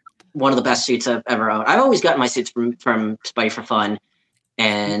really one of the best suits I've ever owned. I've always gotten my suits from Spidey for Fun,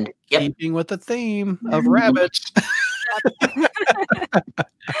 and keeping with the theme of rabbits.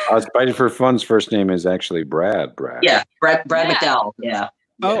 Spidey for Fun's first name is actually Brad. Yeah, Brad McDowell. Yeah.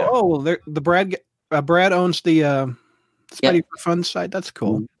 Well, the Brad owns the Spidey for Fun site. That's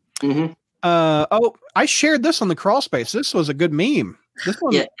cool. Mm-hmm. I shared this on the crawl space. This was a good meme. This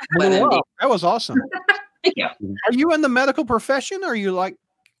one, that was awesome. Thank you. Are you in the medical profession? Or are you like?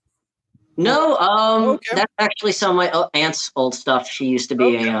 No, okay. That's actually some of my aunt's old stuff. She used to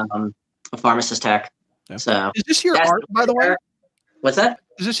be a pharmacist tech. Okay. So is this your art, by the way? What's that?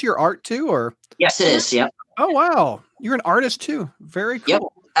 Is this your art too, or? Yes, it is. Yep. Oh wow, you're an artist too. Very cool. Yep.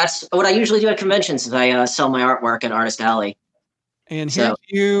 That's what I usually do at conventions. Is I sell my artwork at Artist Alley. And here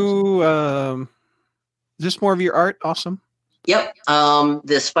you, is this more of your art? Awesome. Yep.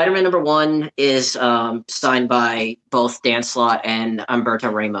 The Spider-Man #1 is signed by both Dan Slott and Umberto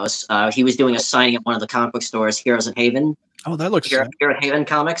Ramos. He was doing a signing at one of the comic book stores, Heroes in Haven. Oh, that looks Hero Haven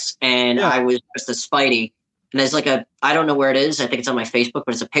Comics. And I was just a Spidey. And there's like I don't know where it is. I think it's on my Facebook,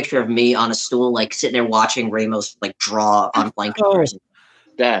 but it's a picture of me on a stool, like sitting there watching Ramos like draw on blank covers.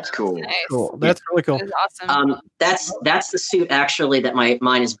 That's cool. Nice. Cool. That's really cool. That's awesome. That's the suit actually that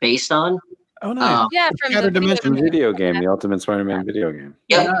mine is based on. Oh, nice. Yeah, from the video game, the Ultimate Spider-Man video game.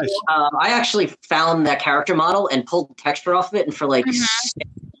 Yeah, nice. I actually found that character model and pulled the texture off of it, and for like 6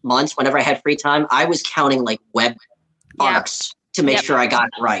 months, whenever I had free time, I was counting like web arcs to make sure I got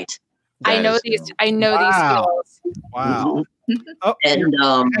it right. I know these skills. Wow. Oh, and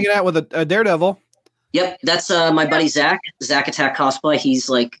hanging out with a Daredevil. Yep, that's my buddy Zach Attack Cosplay. He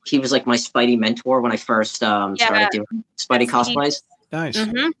was like my Spidey mentor when I first started doing Spidey cosplays. Nice.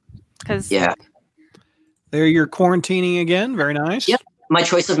 Because there you're quarantining again. Very nice. Yep, my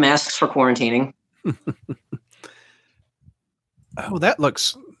choice of masks for quarantining. Oh, that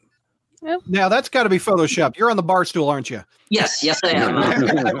looks. Now that's got to be Photoshopped. You're on the bar stool, aren't you? Yes, I am.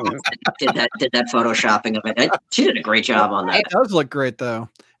 did that photoshopping of it. She did a great job on that. It does look great though.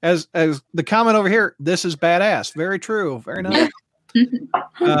 As the comment over here, this is badass. Very true. Very nice.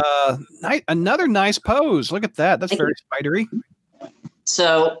 Another nice pose. Look at that. That's very spidery.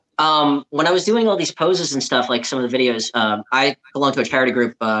 So when I was doing all these poses and stuff, like some of the videos, I belong to a charity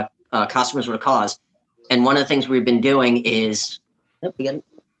group, Costumers with a Cause, and one of the things we've been doing is, I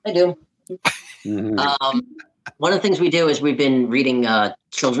do. One of the things we do is we've been reading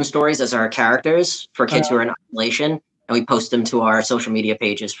children's stories as our characters for kids who are in isolation, and we post them to our social media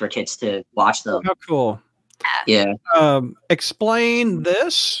pages for kids to watch them. How cool. Yeah. Explain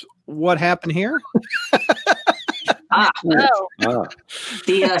this. What happened here?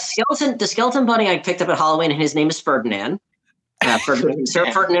 The skeleton bunny I picked up at Halloween, and his name is Ferdinand.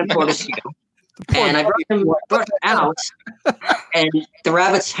 Ferdinand Fortescue. And I brought him out, and the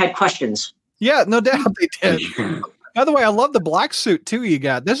rabbits had questions. Yeah, no doubt they did. By the way, I love the black suit too you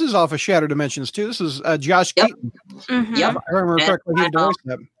got. This is off of Shattered Dimensions too. This is Josh Keaton. Yep. I remember correctly.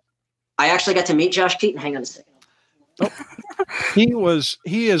 I actually got to meet Josh Keaton. Hang on a second.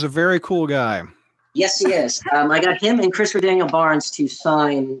 He is a very cool guy. Yes, he is. I got him and Christopher Daniel Barnes to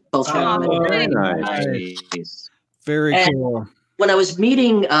sign both. Very nice. Very cool. When I was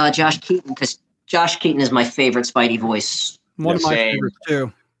meeting Josh Keaton, because Josh Keaton is my favorite Spidey voice. One of my favorites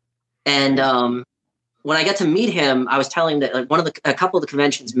too. And when I got to meet him, I was telling him that a couple of the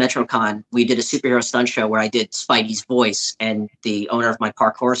conventions, MetroCon, we did a superhero stunt show where I did Spidey's voice, and the owner of my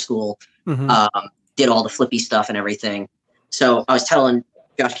parkour school did all the flippy stuff and everything. So I was telling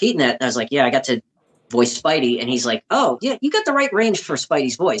Josh Keaton that, and I was like, yeah, I got to voice Spidey. And he's like, oh, yeah, you got the right range for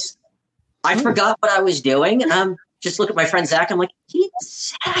Spidey's voice. I forgot what I was doing. Just look at my friend Zach. I'm like,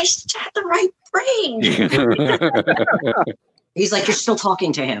 I had the right range. He's like, you're still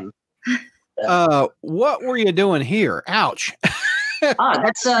talking to him. What were you doing here? Ouch.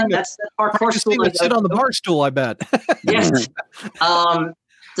 That's the parkour school. Sit on the bar stool, I bet. Yes.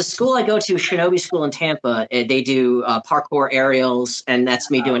 The school I go to, Shinobi School in Tampa, they do parkour aerials, and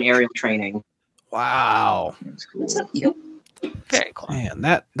that's me doing aerial training. Wow. That's cool. Yep. Very cool. Man,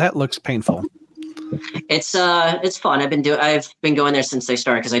 that looks painful. It's fun. I've been going there since they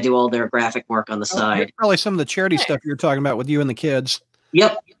started because I do all their graphic work on the side. Probably some of the charity stuff you're talking about with you and the kids.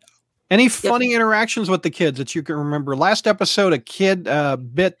 Yep. Any funny interactions with the kids that you can remember? Last episode, a kid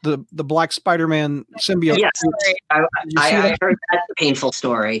bit the Black Spider-Man symbiote. Yes, I heard that painful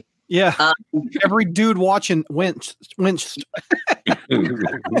story. Yeah, every dude watching winced.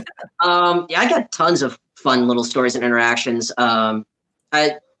 I got tons of fun little stories and interactions.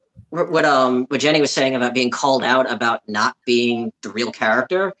 What Jenny was saying about being called out about not being the real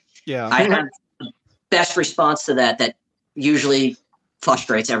character. Yeah, I had the best response to that usually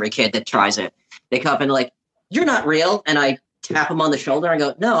frustrates every kid that tries it. They come up and like, you're not real. And I tap them on the shoulder and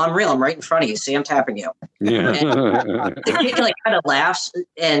go, no, I'm real. I'm right in front of you. See, I'm tapping you. Yeah. The kid like kind of laughs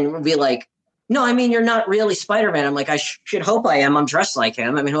and will be like, no, I mean, you're not really Spider-Man. I'm like, I should hope I am. I'm dressed like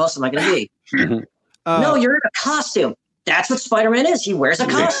him. I mean, who else am I going to be? No, you're in a costume. that's what Spider-Man is. He wears a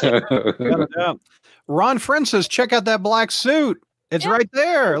costume. Yeah. Ron Friend says, check out that black suit. It's right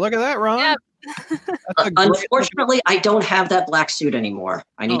there. Look at that, Ron. Yep. Unfortunately, I don't have that black suit anymore.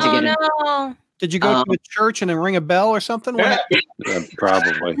 I need to get it. No. Did you go to a church and then ring a bell or something? Yeah,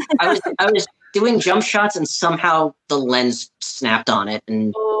 probably. I was doing jump shots and somehow the lens snapped on it.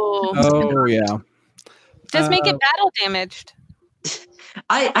 And oh yeah. Just make it battle damaged.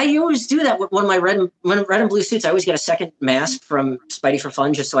 I always do that with one of my red and blue suits. I always get a second mask from Spidey for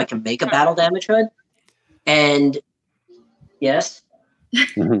Fun just so I can make a battle damage hood. And yes.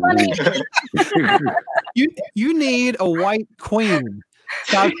 you need a white queen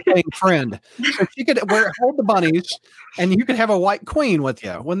cosplaying friend. So she could hold the bunnies and you could have a white queen with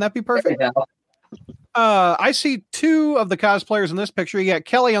you. Wouldn't that be perfect? I see two of the cosplayers in this picture. You got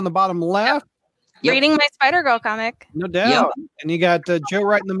Kelly on the bottom left. Yep. Reading my Spider-Girl comic. No doubt. Yep. And you got Joe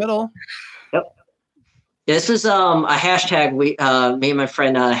right in the middle. Yep. This is a hashtag me and my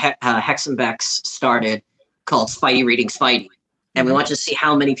friend Hexenbex started called Spidey Reading Spidey. And we wanted to see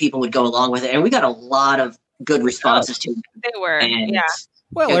how many people would go along with it. And we got a lot of good responses to it. They were, and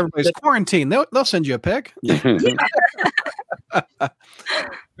well, everybody's quarantined. They'll send you a pic.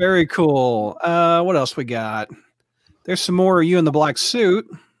 Very cool. What else we got? There's some more of you in the black suit.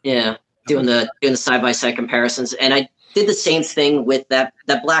 Yeah, doing the side-by-side comparisons. And I did the same thing with that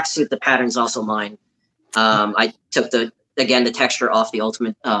black suit. The pattern's also mine. I took the texture off the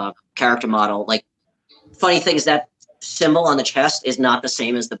Ultimate character model. Like, funny thing is that symbol on the chest is not the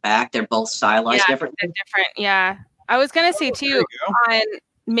same as the back. They're both stylized different. They're different. Yeah. I was going to say too on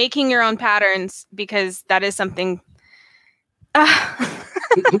making your own patterns, because that is something. Sorry,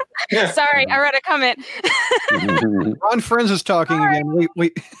 I read a comment. Ron Friends is talking again.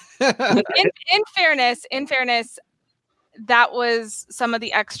 In fairness, that was some of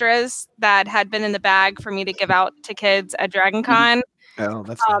the extras that had been in the bag for me to give out to kids at Dragon Con. Oh,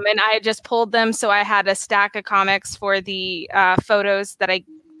 that's and I just pulled them, so I had a stack of comics for the photos that I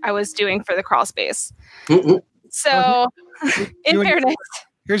was doing for the crawl space. So, in fairness,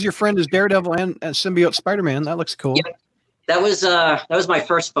 here's your friend as Daredevil and Symbiote Spider-Man. That looks cool. Yeah. That was my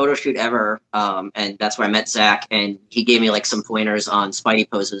first photo shoot ever, and that's where I met Zach, and he gave me like some pointers on Spidey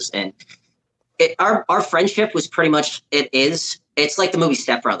poses, and our friendship was pretty much it's like the movie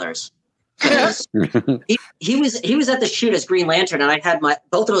Step Brothers. He was at the shoot as Green Lantern, and I had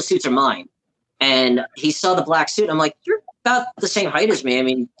both of those suits are mine. And he saw the black suit. I'm like, you're about the same height as me. I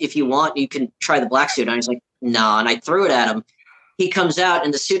mean, if you want, you can try the black suit. And he's like, nah. And I threw it at him. He comes out in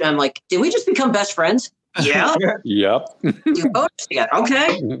the suit. And I'm like, did we just become best friends? Yeah. Yep. You both together.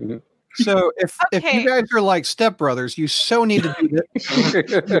 Okay. So if you guys are like stepbrothers, you so need to do this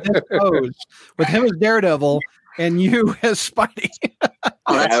pose with him as Daredevil and you as Spidey.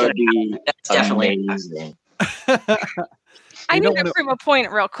 That would be definitely amazing. I need to prove a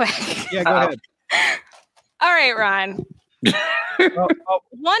point real quick. Yeah, go ahead. All right, Ron.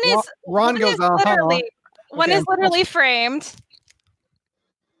 One is literally framed,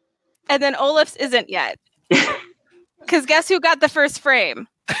 and then Olaf's isn't yet. Because guess who got the first frame?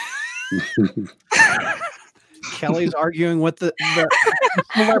 Kelly's arguing with the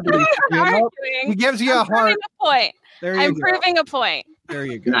celebrity. He gives you a heart. I'm proving a point. There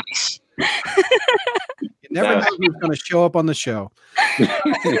you go. Nice. You never know who's going to show up on the show.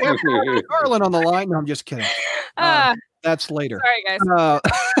 Garland on the line. No, I'm just kidding. That's later. Sorry, guys. I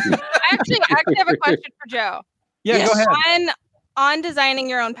actually have a question for Joe. Yeah, go ahead. On designing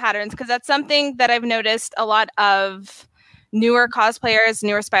your own patterns, because that's something that I've noticed a lot of newer cosplayers,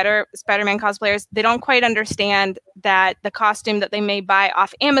 newer Spider-Man cosplayers, they don't quite understand that the costume that they may buy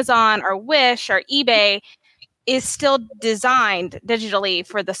off Amazon or Wish or eBay is still designed digitally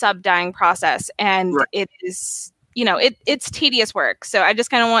for the sub-dyeing process. And it is, it's tedious work. So I just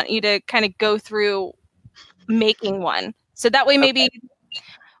kind of want you to kind of go through making one. So that way maybe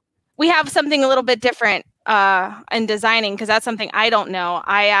we have something a little bit different in designing, because that's something I don't know.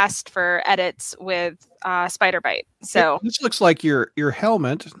 I asked for edits with Spider Bite. So this looks like your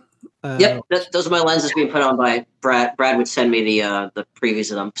helmet. Yep, those are my lenses being put on by Brad. Brad would send me the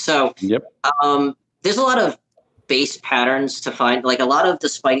previews of them. So there's a lot of base patterns to find. Like a lot of the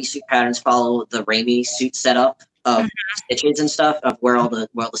Spidey suit patterns follow the Raimi suit setup of stitches and stuff of where all the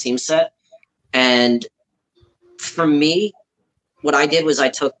seams set. And for me, what I did was I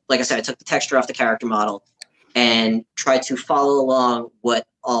took the texture off the character model and tried to follow along what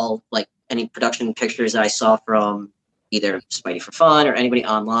any production pictures that I saw from either Spidey for Fun or anybody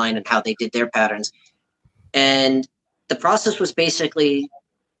online and how they did their patterns. And the process was basically,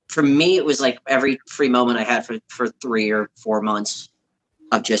 for me, it was like every free moment I had for 3 or 4 months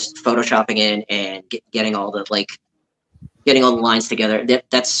of just photoshopping in and getting all the getting all the lines together.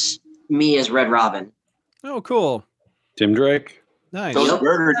 That's me as Red Robin. Oh, cool. Tim Drake. Nice. Those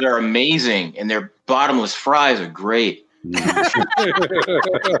burgers are amazing, and their bottomless fries are great. I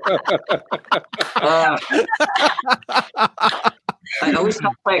always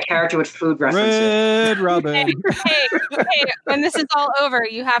have to play a character with food references. Red Robin. Hey, when this is all over,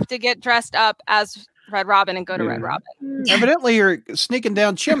 you have to get dressed up as Red Robin and go to Red Robin. Evidently, you're sneaking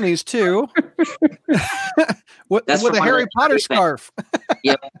down chimneys too. with a Harry Potter scarf.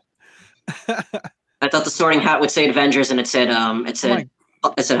 Yep. I thought the Sorting Hat would say Avengers, and it said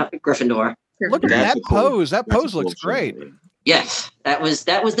Gryffindor. Look at that pose. That pose looks great. Yes, that was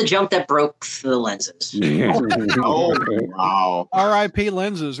the jump that broke the lenses. Oh wow! R.I.P.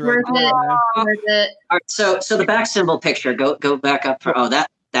 lenses, right? Worth it. All right, so the back symbol picture. Go back up for that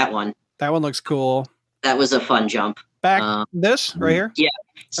one. That one looks cool. That was a fun jump. Back this right here. Yeah.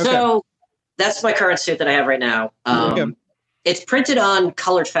 So that's my current suit that I have right now. It's printed on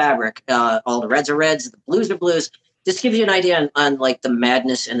colored fabric. All the reds are reds, the blues are blues. This gives you an idea on like the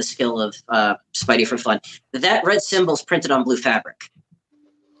madness and the skill of Spidey for Fun. That red symbol is printed on blue fabric.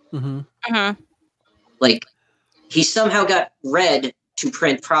 Like he somehow got red to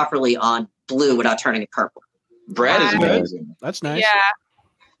print properly on blue without turning it purple. Brad is amazing. That's nice. Yeah.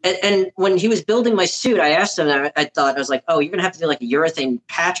 And when he was building my suit, I asked him, I was like, oh, you're going to have to do like a urethane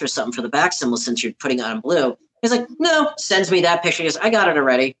patch or something for the back symbol since you're putting it on blue. He's like, no, sends me that picture. He goes, I got it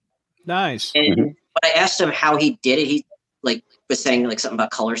already. Nice. And when I asked him how he did it, he like was saying like something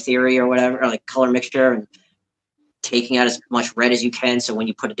about color theory or whatever, or like color mixture and taking out as much red as you can. So when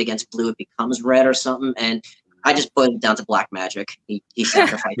you put it against blue, it becomes red or something. And I just put it down to black magic. He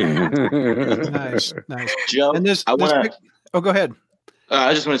sacrificed it. Nice. Joe, And go ahead.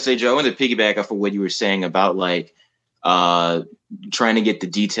 I just want to say, Joe, I want to piggyback off of what you were saying about like trying to get the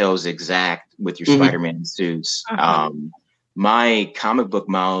details exact with your Spider-Man suits. My comic book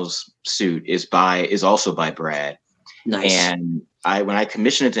Miles suit is also by Brad. Nice. And when I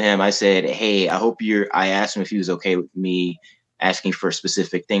commissioned it to him, I said, hey, I asked him if he was okay with me asking for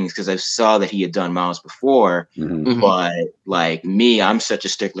specific things because I saw that he had done Miles before. But like me, I'm such a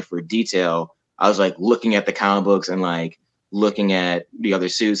stickler for detail. I was like looking at the comic books and like looking at the other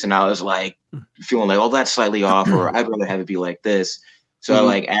suits, and I was like feeling like, oh, that's slightly off, or I'd rather have it be like this. So I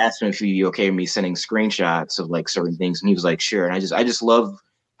like asked him if he'd be okay with me sending screenshots of like certain things, and he was like, sure. And I just love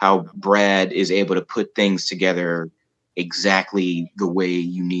how Brad is able to put things together exactly the way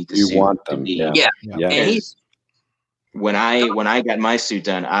you need to see want them. Yeah. And when I got my suit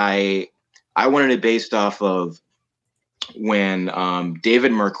done, I wanted it based off of when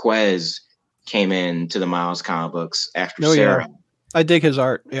David Marquez came into the Miles comic books after Sarah. Yeah. I dig his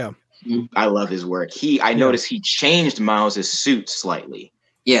art. Yeah. I love his work. I noticed he changed Miles's suit slightly.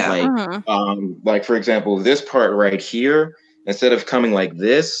 Yeah. Like for example, this part right here, instead of coming like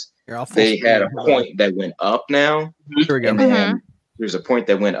this, they had a point that went up now. Here we go. And then there's a point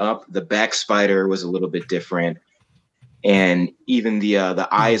that went up. The back spider was a little bit different. And even the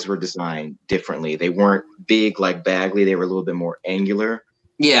eyes were designed differently. They weren't big like Bagley. They were a little bit more angular.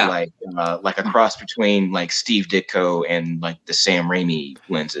 Yeah. Like a cross between like Steve Ditko and like the Sam Raimi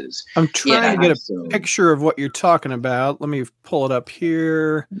lenses. I'm trying to get a picture of what you're talking about. Let me pull it up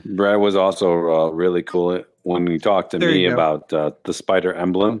here. Brad was also really cool when he talked to me about the spider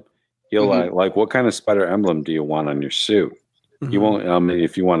emblem. He'll like, what kind of spider emblem do you want on your suit? You won't,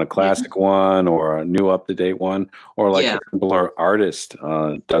 if you want a classic one or a new up-to-date one, or like a simpler artist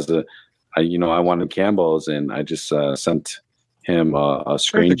does it. I wanted Campbell's, and I just sent him a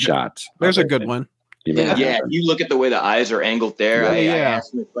screenshot. There's a good one. You look at the way the eyes are angled there. I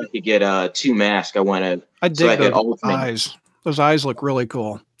asked him if I could get 2 masks. I dig those eyes. Those eyes look really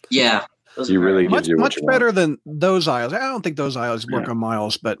cool. Yeah. You really much better than those eyes. I don't think those eyes work on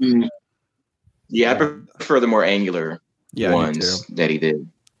Miles, but I prefer the more angular ones that he did.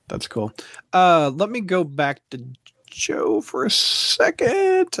 That's cool. Let me go back to Joe for a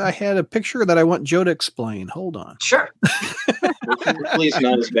second. I had a picture that I want Joe to explain. Hold on. Sure. Hopefully it's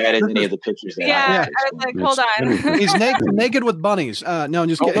not as bad as any of the pictures that I was like, hold on. He's naked with bunnies. No, I'm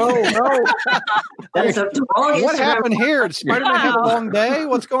just kidding. No. What happened here? Did Spider-Man have a long day?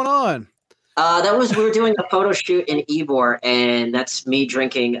 What's going on? We were doing a photo shoot in Ybor, and that's me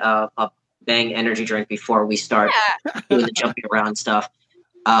drinking a Bang energy drink before we start doing the jumping around stuff.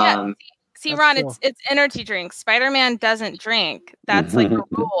 See, Ron, cool. It's energy drinks. Spider-Man doesn't drink. That's like a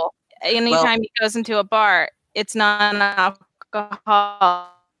rule. Anytime he goes into a bar, it's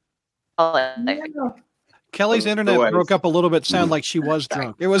non-alcoholic. Kelly's internet broke up a little bit. Sound like she was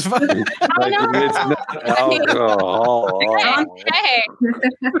drunk. It was fun. It's not alcohol.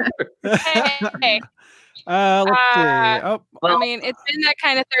 Hey. Let's see. Oh, well, I mean, it's been that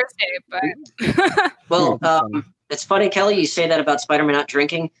kind of Thursday, but well, it's funny, Kelly, you say that about Spider-Man not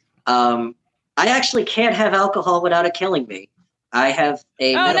drinking. I actually can't have alcohol without it killing me. I have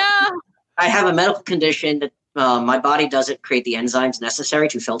a medical condition that my body doesn't create the enzymes necessary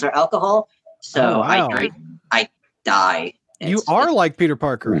to filter alcohol, so I die. You are like Peter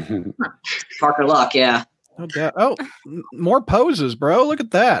Parker. Parker Luck, yeah. No doubt. Oh, more poses, bro. Look at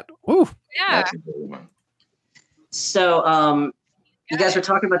that. Woo. Yeah. So, you guys were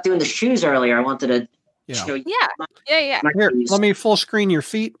talking about doing the shoes earlier. I wanted to show you. Yeah. Here, let me full screen your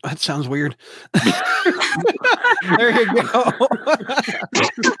feet. That sounds weird. There you go.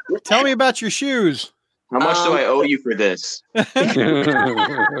 Tell me about your shoes. How much do I owe you for this? Send it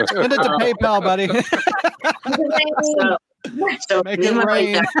to PayPal, buddy. So make it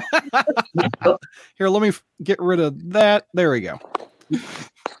rain. Here, let me get rid of that. There we go.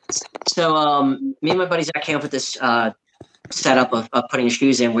 So, me and my buddy Zach came up with this setup of putting the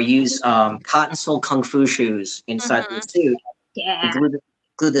shoes in. We use cotton sole kung fu shoes inside the suit. Yeah.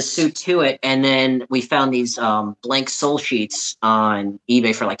 Glue the suit to it, and then we found these blank sole sheets on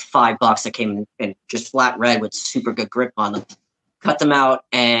eBay for like $5 that came in just flat red with super good grip on them. Cut them out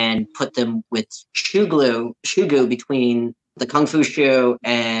and put them with shoe goo between the kung fu shoe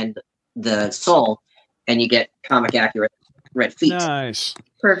and the sole, and you get comic accurate red feet. Nice.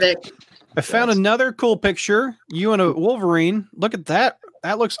 Perfect. I found another cool picture. You and a Wolverine. Look at that.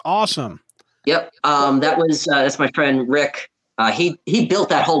 That looks awesome. Yep. That's my friend Rick. He built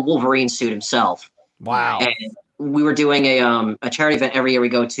that whole Wolverine suit himself. Wow. And we were doing a charity event every year. We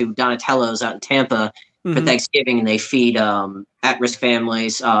go to Donatello's out in Tampa for Thanksgiving, and they feed at-risk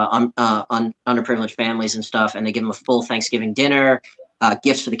families, underprivileged families and stuff, and they give them a full Thanksgiving dinner,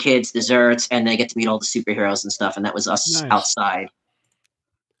 gifts for the kids, desserts, and they get to meet all the superheroes and stuff. And that was us outside.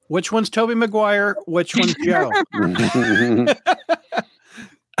 Which one's Tobey Maguire? Which one's Joe?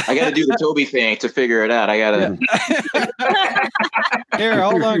 I got to do the Toby thing to figure it out. I got to. Here,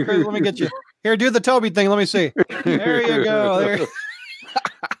 hold on, Chris. Let me get you. Here, do the Toby thing. Let me see. There you go. There.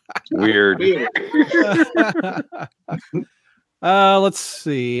 Weird. Let's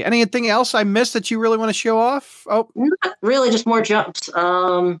see. Anything else I missed that you really want to show off? Oh, not really, just more jumps.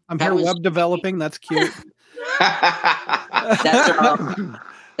 I'm here web developing. That's cute.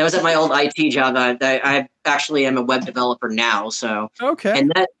 That was at my old IT job. I actually am a web developer now. So okay.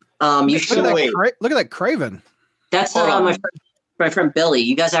 And that you should look at that Craven. That's my friend Billy.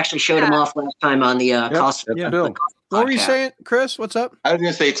 You guys actually showed him off last time on the cost. What were you saying, Chris? What's up? I was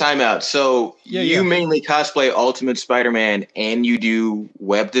going to say timeout. So you mainly cosplay Ultimate Spider-Man, and you do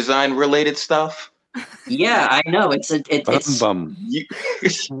web design related stuff. Yeah, I know. It's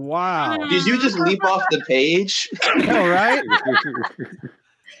wow. Did you just leap off the page? All right.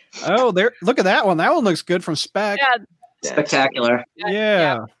 Oh, there! Look at that one. That one looks good from Spec. Yeah, spectacular.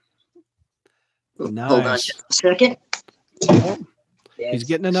 Yeah. Nice. Hold on just a second. He's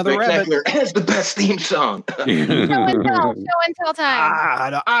getting another rabbit. Has the best theme song. Show and tell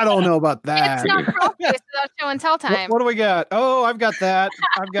time. I don't know about that. It's not crawl space without show and tell time. What do we got? Oh, I've got that.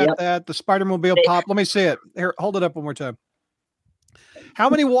 I've got that. The Spider-Mobile pop. Let me see it. Here, hold it up one more time. How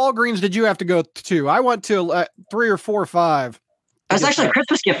many Walgreens did you have to go to? I went to 3 or 4 or 5. It was actually a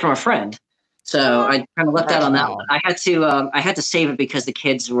Christmas gift from a friend, so I kind of left out on that one. I had to save it because the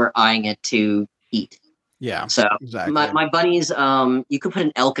kids were eyeing it to eat. Yeah. So exactly. my buddies, you could put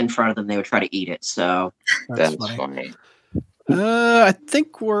an elk in front of them; they would try to eat it. So that's funny. I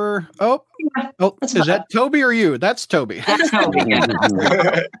think we're. Oh, is that Toby or you? That's Toby. That's Toby. Yeah.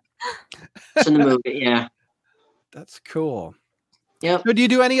 It's in the movie. Yeah. That's cool. Yep. So do you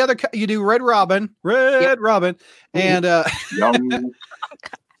do any other? You do Red Robin, Robin, and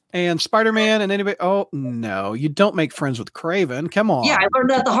and Spider-Man, and anybody? Oh no, you don't make friends with Craven. Come on. Yeah, I learned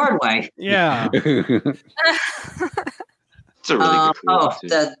that the hard way. Yeah. It's a really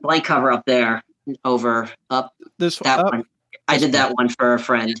good the blank cover up there, up. One. I did that one for a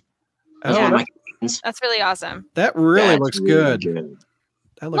friend. That's really awesome. That really looks good.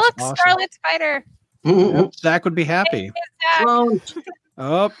 That looks awesome. Scarlet Spider. Zach would be happy.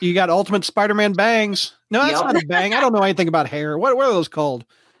 Oh, you got Ultimate Spider-Man bangs. No, that's not a bang. I don't know anything about hair. What are those called?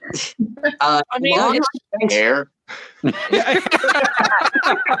 Hair.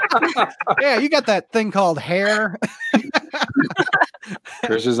 Yeah, you got that thing called hair.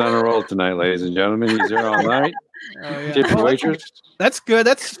 Chris is on a roll tonight, ladies and gentlemen. He's there all night. Waitress. That's good.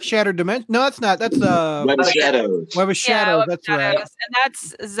 That's Shattered Dimension. No, that's not. That's Web of Shadows. Web of Shadows. That's right. And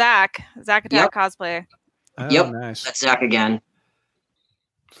that's Zach Attack cosplayer. Oh, nice. That's Zach again.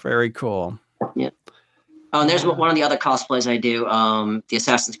 Very cool. Yep. Oh, and there's one of the other cosplays I do. The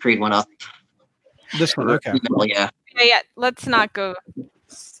Assassin's Creed one up. This one, okay. Yeah. Let's not go.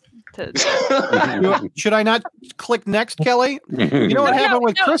 Should I not click next, Kelly? You know what happened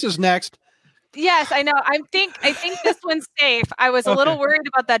with Chris is next. Yes, I know. I think this one's safe. I was a little worried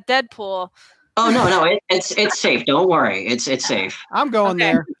about that Deadpool. Oh no, it's safe. Don't worry, it's safe. I'm going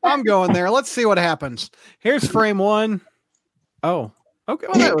there. Let's see what happens. Here's frame 1. Oh, okay.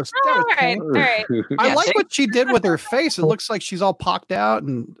 Well, that was all right. I like what she did with her face. It looks like she's all pocked out,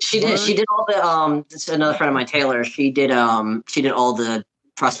 and she did all the This is another friend of mine, Taylor. She did all the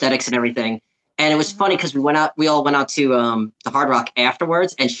prosthetics and everything. And it was funny because we all went out to the Hard Rock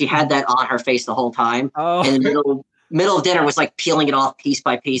afterwards, and she had that on her face the whole time. Oh. And the middle of dinner was like peeling it off piece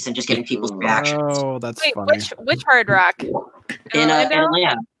by piece and just getting people's reactions. Oh, that's funny. Which Hard Rock? In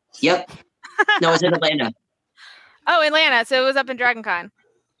Atlanta. Yep. No, it was in Atlanta. Oh, Atlanta. So it was up in Dragon Con.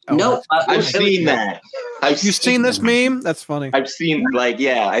 Oh, nope. I've seen that. You've seen this meme? That's funny. I've seen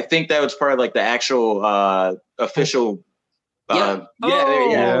I think that was part of like the actual official. Oh,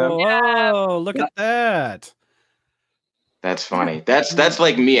 look at that. That's funny. That's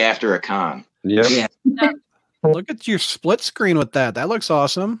like me after a con. Yep. Yeah. Look at your split screen with that. That looks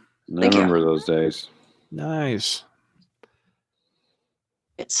awesome. I remember those days. Nice.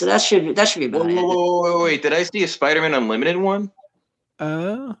 So that should be about it. Wait, did I see a Spider-Man Unlimited one?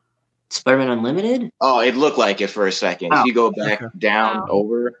 Spider-Man Unlimited? Oh, it looked like it for a second. If you go back down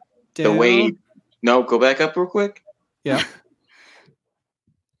over the way. No, go back up real quick. Yeah.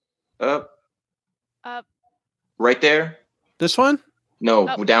 Up. Right there. This one? No,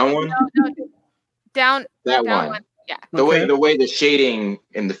 down one. No. Down. That down one. Yeah. The way the shading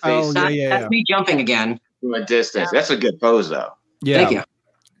in the face. Oh, That's me jumping again. From a distance. That's a good pose though. Yeah. Thank you.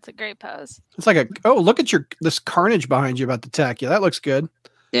 It's a great pose. It's like look at this carnage behind you about the tech. Yeah, that looks good.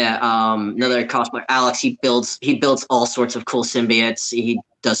 Yeah, another cosplayer, Alex. He builds all sorts of cool symbiotes. He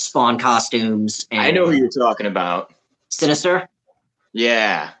does Spawn costumes. And I know who you're talking about. Sinister.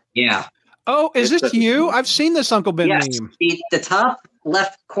 Yeah. Oh, is this you? I've seen this Uncle Ben meme. The top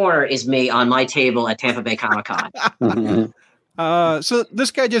left corner is me on my table at Tampa Bay Comic Con. So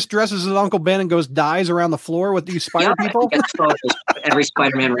this guy just dresses as Uncle Ben and dies around the floor with these spider people. Every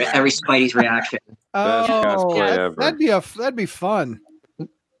Spider-Man, every Spidey's reaction. Oh, that'd be fun.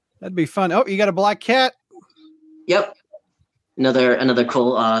 That'd be fun. Oh, you got a black cat. Yep. Another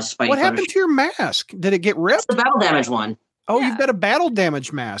cool Spidey. What happened to your mask? Did it get ripped? It's the battle damage one. Oh, you've got a battle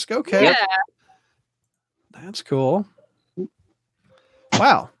damage mask. Okay. Yeah. That's cool.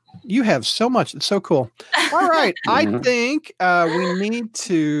 Wow. You have so much. It's so cool. All right. I think we need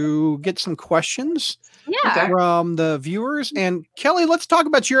to get some questions from the viewers. And Kelly, let's talk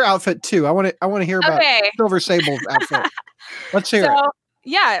about your outfit too. I want to hear about Silver Sable's outfit. Let's hear it.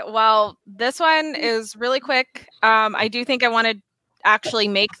 Yeah, well, this one is really quick. I do think I want to actually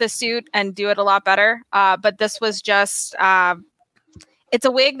make the suit and do it a lot better. But this was just, it's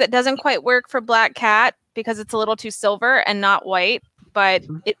a wig that doesn't quite work for Black Cat because it's a little too silver and not white. But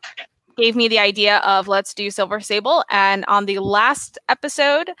it gave me the idea of let's do Silver Sable. And on the last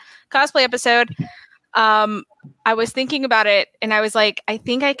cosplay episode, I was thinking about it and I was like, I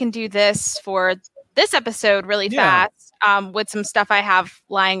think I can do this for this episode really fast with some stuff I have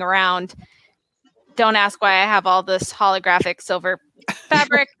lying around. Don't ask why I have all this holographic silver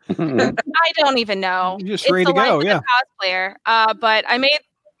fabric. I don't even know. You're just ready to go, yeah. Cosplayer. But I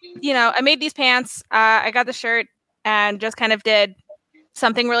made these pants. I got the shirt and just kind of did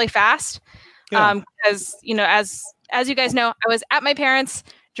something really fast. Because, as you guys know, I was at my parents',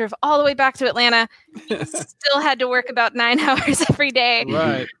 drove all the way back to Atlanta, still had to work about 9 hours every day.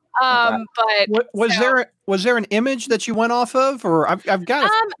 Right. But was there an image that you went off of, or I've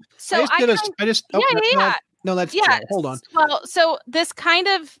got it? No, that's true. Hold on. Well, so this kind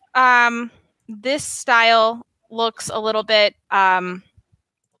of this style looks a little bit trying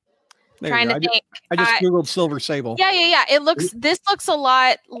to think. I just googled Silver Sable. Yeah. This looks a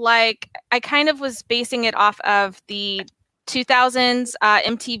lot like I kind of was basing it off of the 2000s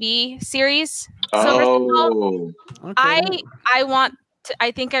MTV series. Oh, okay.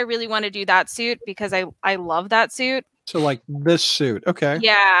 I think I really want to do that suit because I love that suit. So like this suit. Okay.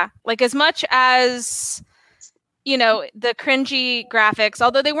 Yeah. Like as much as, the cringy graphics,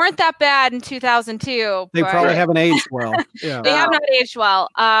 although they weren't that bad in 2002. They probably haven't aged well. Yeah. They have not aged well.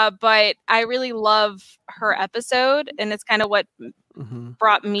 But I really love her episode. And it's kind of what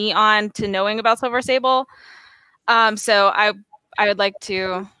brought me on to knowing about Silver Sable. So I would like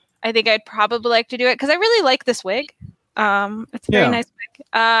to, I think I'd probably like to do it because I really like this wig. It's a very nice wig.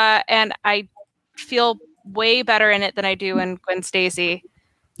 And I feel way better in it than I do in Gwen Stacy.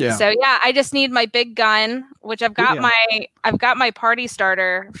 Yeah. So I just need my big gun, which I've got my party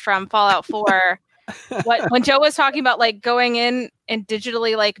starter from Fallout 4. when Joe was talking about like going in and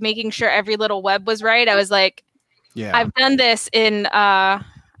digitally like making sure every little web was right, I was like, yeah, I've done this in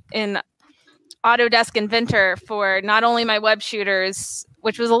Autodesk Inventor for not only my web shooters,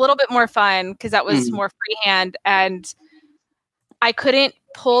 which was a little bit more fun because that was more freehand, and I couldn't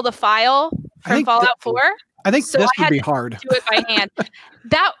pull the file from Fallout 4. I think so this would be hard. Do it by hand.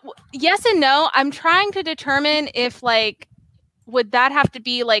 Yes and no. I'm trying to determine if like would that have to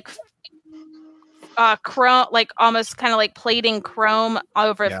be like chrome, like almost kind of like plating chrome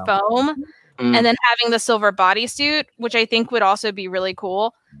over foam, and then having the silver bodysuit, which I think would also be really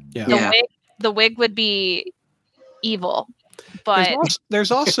cool. Yeah. The wig would be evil. But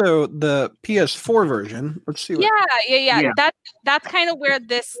there's also the PS4 version. Let's see. Yeah. That's kind of where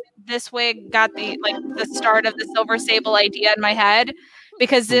this wig got the start of the Silver Sable idea in my head,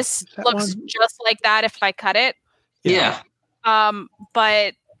 because this looks just like that if I cut it. Yeah.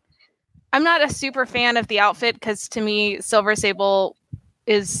 But I'm not a super fan of the outfit because to me, Silver Sable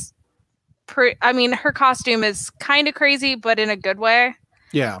is her costume is kind of crazy, but in a good way.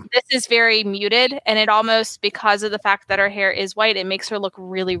 Yeah. This is very muted, and it almost, because of the fact that her hair is white, it makes her look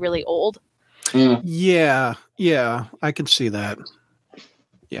really, really old. Yeah. Yeah. I can see that.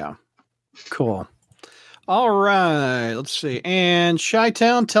 Yeah. Cool. All right. Let's see. And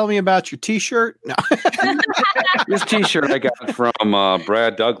Chi-Town, tell me about your t-shirt. No. This t-shirt I got from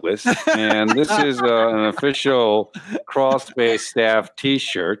Brad Douglas, and this is an official Crawl Space staff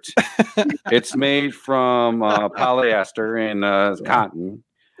t-shirt. It's made from polyester and cotton.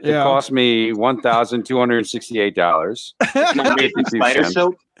 It cost me $1,268. Made from spider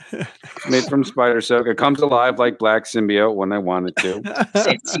silk. Made from spider silk. It comes alive like black symbiote when I want it to.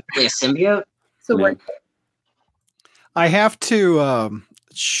 It's secretly a symbiote. So Yeah. I have to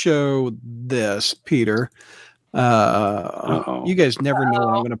show this, Peter. You guys never know what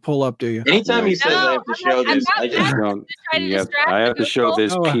I'm going to pull up, do you? Anytime you say I have to show this, I just I have to show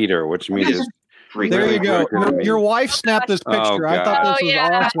this Peter, which means there you go. Your wife snapped this picture. I thought this was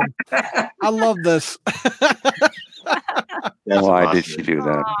awesome. I love this. Why did she do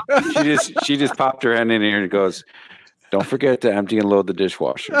that? She just popped her hand in here and goes, "Don't forget to empty and load the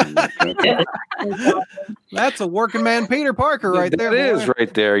dishwasher." That's a working man Peter Parker right there. That is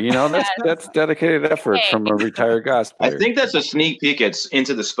right there. You know, that's dedicated effort from a retired gospel player. I think that's a sneak peek at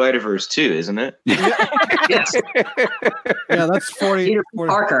Into the Spider-Verse too, isn't it? Yes. Yeah, that's 40. Peter 40.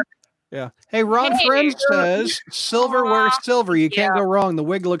 Parker. Yeah. Hey, Ron Friend says, "Silver wears silver. You can't go wrong. The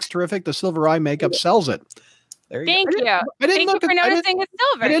wig looks terrific. The silver eye makeup sells it." There you Thank go. you. Thank you for noticing it's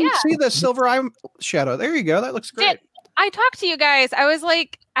silver. I didn't see the silver eye shadow. There you go. That looks great. I talked to you guys. I was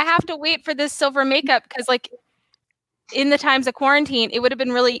like, I have to wait for this silver makeup because, like, in the times of quarantine, it would have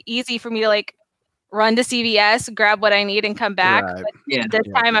been really easy for me to like run to CVS, grab what I need, and come back. Right. But this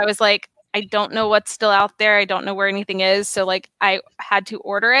time, I was like, I don't know what's still out there. I don't know where anything is. So, like, I had to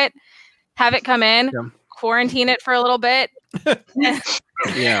order it, have it come in, quarantine it for a little bit.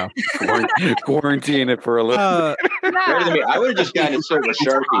 Yeah, quarantine it for a little. I would have just gotten a silver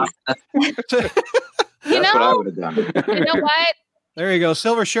Sharpie. That's what I would have done. You know what? There you go,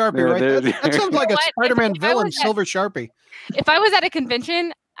 silver Sharpie right there. That sounds like a Spider-Man villain, silver Sharpie. If I was at a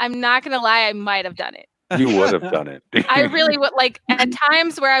convention, I'm not gonna lie, I might have done it. You would have done it. I really would. Like at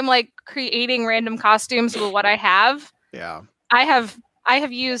times where I'm like creating random costumes with what I have. Yeah, I have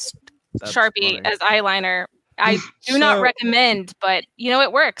used Sharpie as eyeliner. I do not recommend, but you know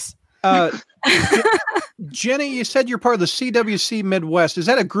it works. Jenny, you said you're part of the CWC Midwest. Is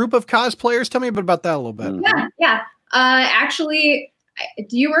that a group of cosplayers? Tell me about that a little bit. Yeah. Actually,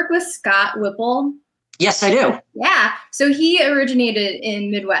 do you work with Scott Whipple? Yes, I do. Yeah. So he originated in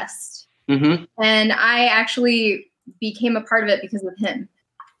Midwest. Mm-hmm. And I actually became a part of it because of him.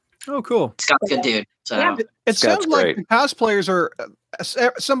 Oh, cool. Scott's a good dude. So. Yeah. It sounds like the cosplayers are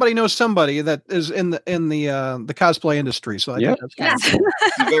somebody knows somebody that is in the cosplay industry. So I think that's kind of cool.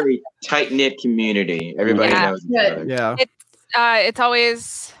 It's a very tight knit community. Everybody knows each other. Yeah.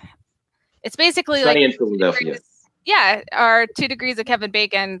 It's basically Sunny like in Philadelphia. Or 2 Degrees of Kevin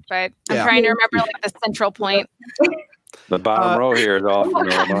Bacon, but I'm trying to remember like the central point. The bottom row here is all from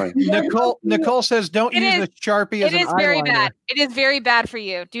Illinois. Nicole says, "Don't use a Sharpie as an eyeliner." It is very bad. It is very bad for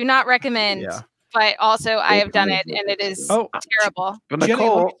you. Do not recommend. Yeah. But also, I have done it, and it is terrible. But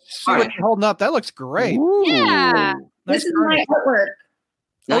Nicole, see what you're holding up. That looks great. Ooh. Yeah. This is my artwork.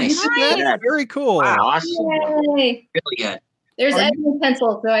 Nice. Very cool. Wow, awesome. Yay. Really good. There's editing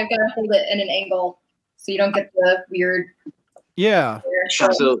pencil, so I've got to hold it in an angle so you don't get the weird. Yeah.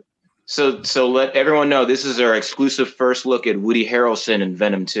 So let everyone know this is our exclusive first look at Woody Harrelson in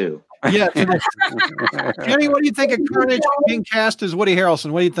Venom 2. Yeah. Jenny, what do you think of Carnage being cast as Woody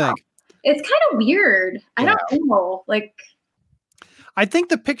Harrelson? What do you think? It's kind of weird. I don't know. Like, I think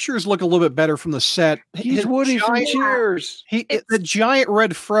the pictures look a little bit better from the set. He's Woody from Cheers. The giant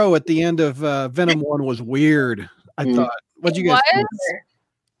red fro at the end of Venom 1 was weird. I thought. What'd you guys think?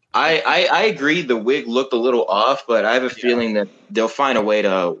 I agree. The wig looked a little off, but I have a feeling that they'll find a way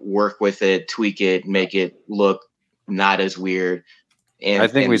to work with it, tweak it, make it look not as weird. And I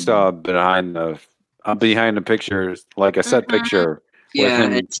think we saw behind the pictures, like a set picture. Yeah,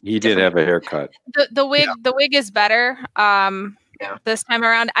 with him, he did have a haircut. The wig is better this time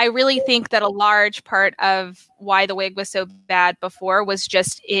around. I really think that a large part of why the wig was so bad before was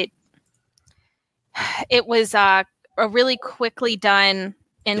just it was a really quickly done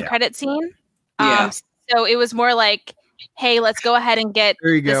end credit scene. So it was more like, hey, let's go ahead and get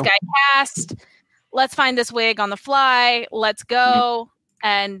this guy cast. Let's find this wig on the fly. Let's go.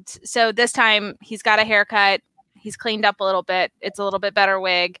 And so this time he's got a haircut. He's cleaned up a little bit. It's a little bit better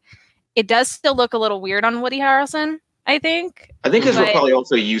wig. It does still look a little weird on Woody Harrelson, I think. I think because we're probably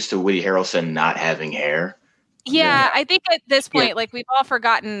also used to Woody Harrelson not having hair. Yeah, I think at this point, like, we've all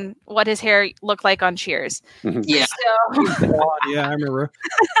forgotten what his hair looked like on Cheers. Yeah. So. Yeah, I remember.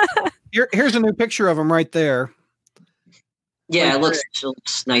 Here's a new picture of him right there. Yeah, it looks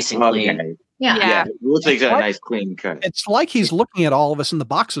nice and clean. Yeah. It looks like he's got a nice clean cut. It's like he's looking at all of us in the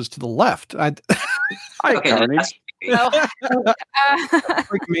boxes to the left. Carnage.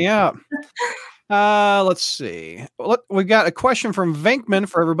 Freak me out. Let's see. We got a question from Venkman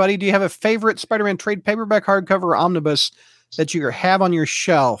for everybody. Do you have a favorite Spider-Man trade paperback, hardcover, or omnibus that you have on your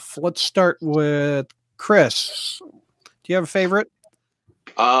shelf? Let's start with Chris. Do you have a favorite?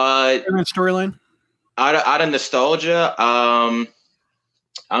 Storyline? Out of nostalgia,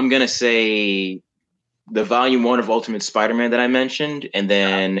 I'm gonna say the Volume 1 of Ultimate Spider-Man that I mentioned, and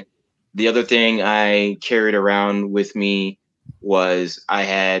then the other thing I carried around with me was I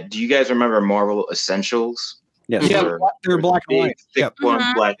had. Do you guys remember Marvel Essentials? Yes. Yeah, they're black and white. Thick one,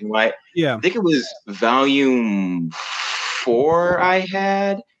 black and white. Yeah. I think it was Volume 4 I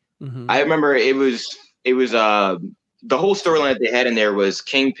had. I remember it was the whole storyline that they had in there was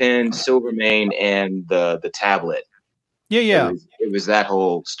Kingpin, Silvermane, and the tablet. Yeah. It was that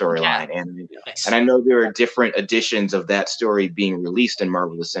whole storyline. And I know there are different editions of that story being released in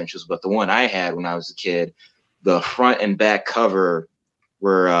Marvel Essentials, but the one I had when I was a kid, the front and back cover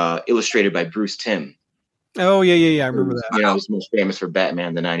were illustrated by Bruce Timm. Oh, yeah. I remember that. You know, he's most famous for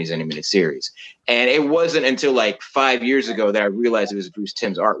Batman, the 90s animated series. And it wasn't until like 5 years ago that I realized it was Bruce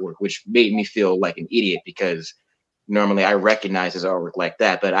Timm's artwork, which made me feel like an idiot because normally I recognize his artwork like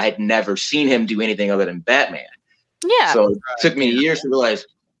that, but I had never seen him do anything other than Batman. Yeah. So it took me years to realize,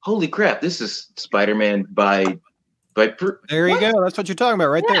 holy crap, this is Spider-Man by there you go. That's what you're talking about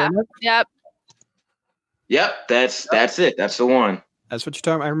right there. Yep. Yep, that's it. That's the one. That's what you're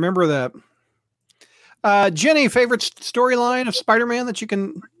talking about. I remember that. Jenny, favorite storyline of Spider-Man that you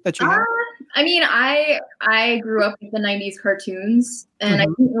have? I mean, I grew up with the 90s cartoons, and I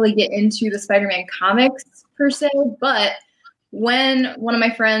didn't really get into the Spider-Man comics per se, but when one of my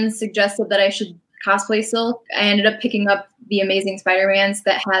friends suggested that I should cosplay Silk, I ended up picking up the Amazing Spider-Mans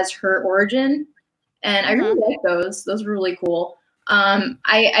that has her origin, and I really like those. Those were really cool.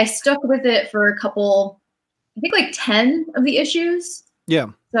 I stuck with it for a couple, I think like 10 of the issues. Yeah.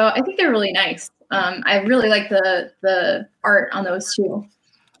 So I think they're really nice. I really like the art on those too.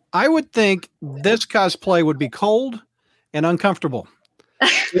 I would think this cosplay would be cold and uncomfortable.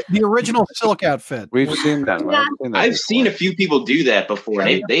 The original Silk outfit. We've seen that. Yeah. I've seen a few people do that before.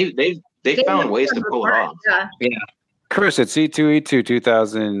 Yeah. They found ways to pull it off. Yeah. Chris, at C2E2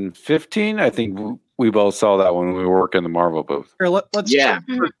 2015, I think we both saw that when we were working the Marvel booth. Here, let's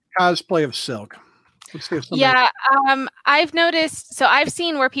cosplay of Silk. Let's see if I've noticed. So I've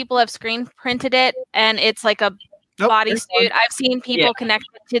seen where people have screen printed it, and it's like a bodysuit. I've seen people connect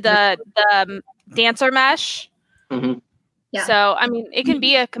it to the dancer mesh. Mm-hmm. Yeah. So I mean, it can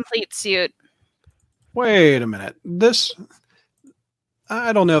be a complete suit. Wait a minute.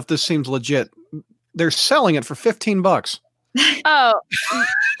 I don't know if this seems legit. They're selling it for $15. Oh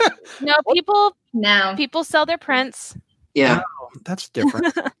no! People sell their prints. Yeah, oh, that's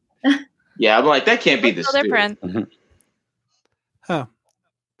different. Yeah, I'm like, that can't be the their print. Huh.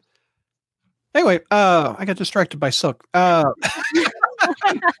 Anyway, I got distracted by Silk. Dan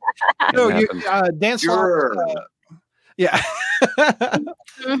Slott,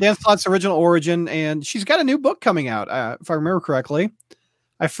 Dan Slott's original origin, and she's got a new book coming out, if I remember correctly.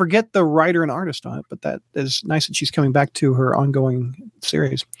 I forget the writer and artist on it, but that is nice that she's coming back to her ongoing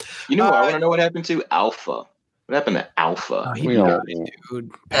series. You know, I want to know what happened to Alpha. What happened to Alpha?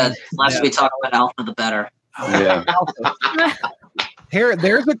 Dude. less we talk about Alpha, the better. Yeah.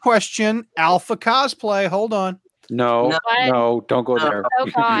 There's a question. Alpha cosplay. Hold on. No, don't go there. Oh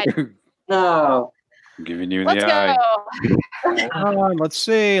God. No. I'm giving you Let's the go. eye. Hold on. Let's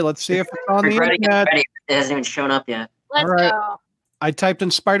see if it's on the internet. It hasn't even shown up yet. Let's All right. go. I typed in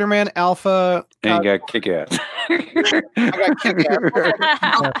Spider-Man Alpha. And you got Kick-Ass.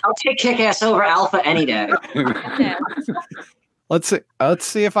 I'll take Kick-Ass over Alpha any day. Let's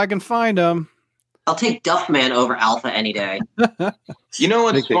see if I can find him. I'll take Duffman over Alpha any day. You know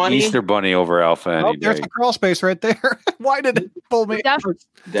what's Take the funny? Easter Bunny over Alpha any There's day. the crawl space right there. Why did it pull me? Duffman,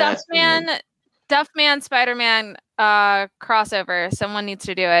 Spider-Man crossover. Someone needs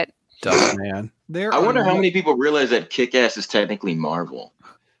to do it. Duffman. I wonder how many people realize that Kick-Ass is technically Marvel.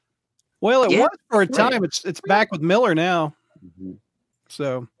 Well, it was for a time. It's back with Miller now. Mm-hmm.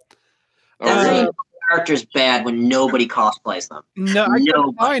 So Character's bad when nobody cosplays them. no, I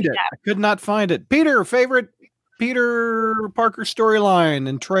couldn't find it. I could not find it. Peter, favorite Peter Parker storyline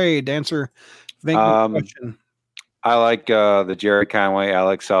and trade. Answer Venkman's question. I like the Jerry Conway,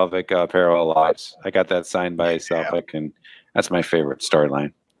 Alex Selvig Parallel Lives. I got that signed by Selvig, and that's my favorite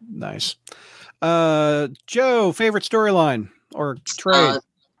storyline. Nice. Joe, favorite storyline or trade?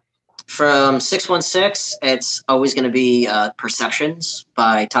 From 616, it's always going to be Perceptions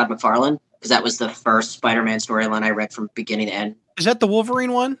by Todd McFarlane, because that was the first Spider-Man storyline I read from beginning to end. Is that the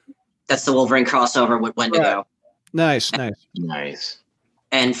Wolverine one? That's the Wolverine crossover with Wendigo. Nice.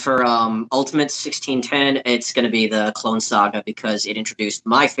 And for Ultimate 1610, it's going to be the Clone Saga, because it introduced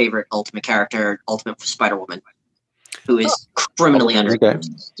my favorite Ultimate character, Ultimate Spider-Woman, who is criminally underrated.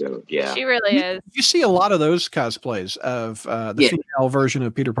 Yeah, she really is. You see a lot of those cosplays of the female version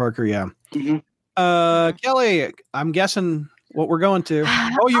of Peter Parker. Yeah. Mm-hmm. Kelly, I'm guessing what we're going to.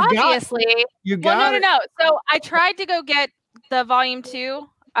 Oh, Obviously. You got no. So I tried to go get the volume 2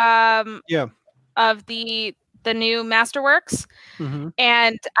 of the new Masterworks,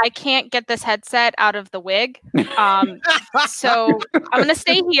 and I can't get this headset out of the wig. So I'm going to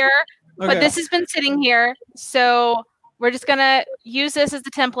stay here, but this has been sitting here. So we're just going to use this as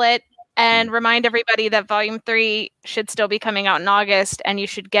the template and remind everybody that volume 3 should still be coming out in August, and you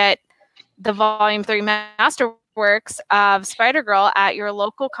should get the volume 3 Masterworks of Spider-Girl at your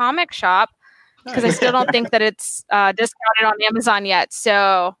local comic shop, because I still don't think that it's discounted on Amazon yet.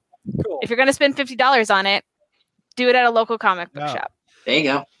 So if you're going to spend $50 on it, do it at a local comic book shop. There you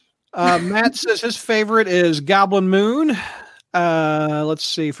go. Matt says his favorite is Goblin Moon. Let's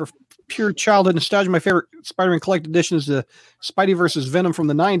see. For pure childhood nostalgia, my favorite Spider-Man Collected Edition is the Spidey versus Venom from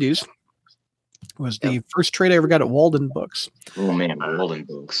the 90s. It was the first trade I ever got at Walden Books. Oh, man, Walden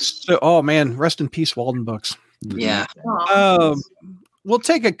Books. So, rest in peace, Walden Books. Yeah. We'll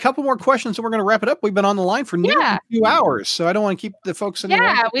take a couple more questions and we're going to wrap it up. We've been on the line for nearly 2 hours, so I don't want to keep the folks in.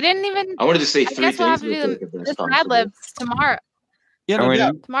 Yeah, we didn't even. I wanted to say 3 things. We'll have to do this Mad Libs tomorrow.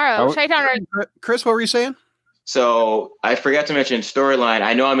 Tomorrow. Chris, what were you saying? So I forgot to mention storyline.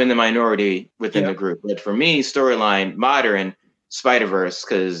 I know I'm in the minority within the group, but for me, storyline, modern Spider-Verse,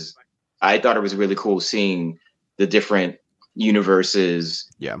 because I thought it was really cool seeing the different universes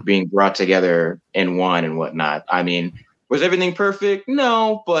being brought together in one and whatnot. I mean, was everything perfect?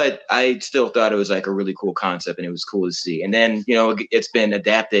 No, but I still thought it was like a really cool concept and it was cool to see. And then, it's been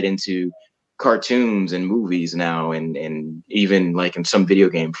adapted into cartoons and movies now and even like in some video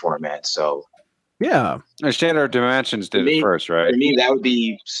game format. So Shattered Dimensions did it first, right? For me, that would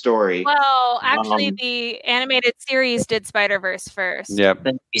be story. Well, actually, the animated series did Spider-Verse first. Yep.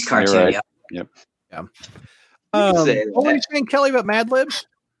 These cartoons. Yep. What were you saying, Kelly, about Mad Libs?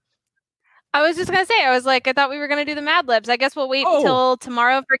 I was just gonna say, I thought we were gonna do the Mad Libs. I guess we'll wait until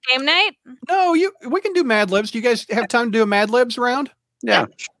tomorrow for game night. No, we can do Mad Libs. Do you guys have time to do a Mad Libs round? Yeah.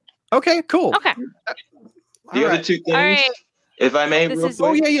 Okay, cool. Okay. The other 2 things, if I may, real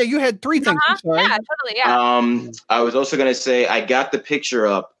quick. You had 3 things. I'm sorry. Yeah, totally. Yeah. I was also gonna say I got the picture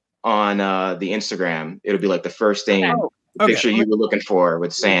up on the Instagram. It'll be like the first thing. The picture you were looking for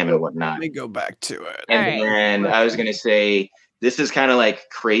with Sam and whatnot. Let me go back to it. And then I was gonna say this is kind of like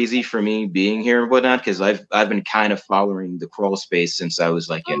crazy for me being here and whatnot, because I've been kind of following the crawl space since I was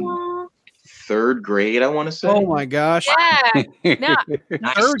like in 3rd grade, I want to say. Oh my gosh! Yeah, no.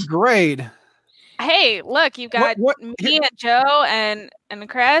 3rd grade. Hey, look, you got me and Joe and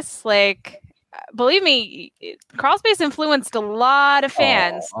Chris. Believe me, Crawlspace influenced a lot of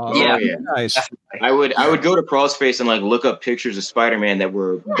fans. Nice. I would go to Crawlspace and look up pictures of Spider-Man that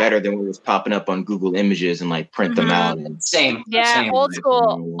were better than what was popping up on Google Images and print them out. And Same. Old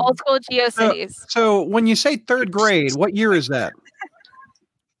school GeoCities. So when you say 3rd grade, what year is that?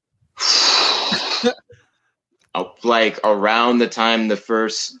 Around the time the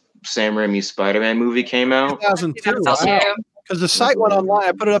first Sam Raimi Spider-Man movie came out. 2002. because the site went online.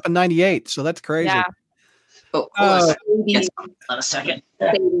 I put it up in '98, so that's crazy. Yeah. Oh, hold on a second.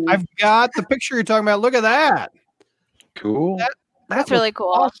 I've got the picture you're talking about. Look at that. Cool. That's really cool.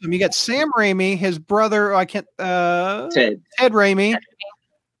 Awesome. You got Sam Raimi, his brother. Ted Raimi.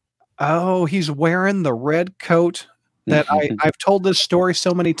 Oh, he's wearing the red coat that I've told this story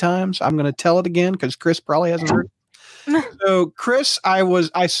so many times. I'm going to tell it again because Chris probably hasn't heard. So, Chris,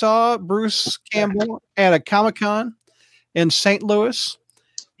 I saw Bruce Campbell at a Comic-Con in St. Louis.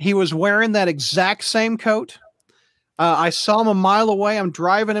 He was wearing that exact same coat. I saw him a mile away. I'm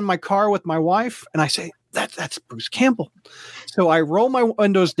driving in my car with my wife, and I say, that's Bruce Campbell. So I roll my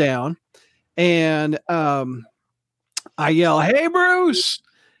windows down, and I yell, "Hey, Bruce!"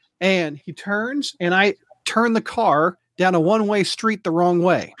 And he turns, and I turn the car down a one-way street the wrong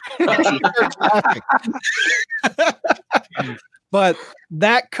way. But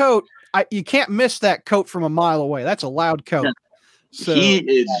that coat, you can't miss that coat from a mile away. That's a loud coat. So, he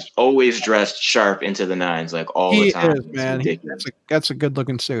is always dressed sharp into the nines, like all the time. He is, man. That's a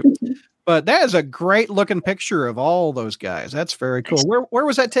good-looking suit. But that is a great-looking picture of all those guys. That's very cool. Where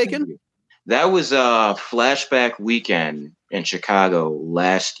was that taken? That was a Flashback Weekend in Chicago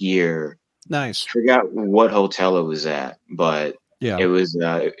last year. Nice. I forgot what hotel it was at, but yeah, it was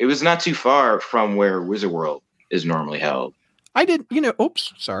not too far from where Wizard World is normally held. I didn't,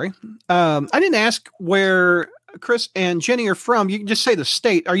 oops, sorry. I didn't ask where Chris and Jenny are from. You can just say the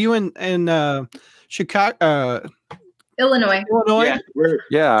state. Are you in Chicago? Illinois.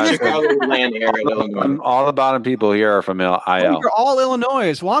 Yeah, Chicagoland area, Illinois. All the bottom people here are from IL. Oh, you're all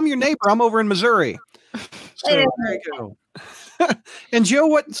Illinois. Well, I'm your neighbor. I'm over in Missouri. So there you go. And Joe,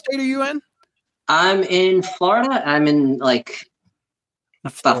 what state are you in? I'm in Florida. I'm in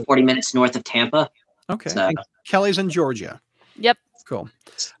about 40 minutes north of Tampa. Okay. So, Kelly's in Georgia. Yep. Cool.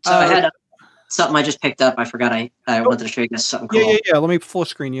 So I had something I just picked up. I forgot I wanted to show you guys something cool. Yeah. Let me full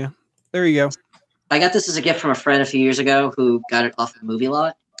screen you. There you go. I got this as a gift from a friend a few years ago who got it off the Movie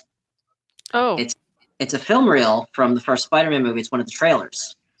Lot. Oh. It's a film reel from the first Spider-Man movie. It's one of the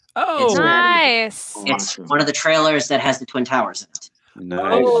trailers. Oh, nice. It's one of the trailers that has the Twin Towers in it.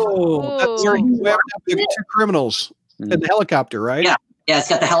 Nice. Oh, that's where you have the two criminals in the helicopter, right? Yeah. Yeah, it's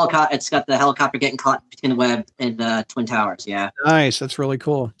got the helicopter. It's got the helicopter getting caught between the web and the Twin Towers. Yeah. Nice. That's really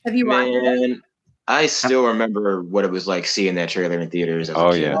cool. Have you watched it? I still remember what it was like seeing that trailer in theaters.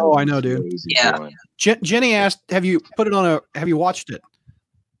 Oh yeah. Oh, I know, dude. Yeah. Jenny asked, "Have you watched it?"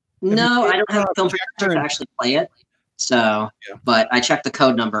 No, I don't have a film projector to actually play it. So, but I checked the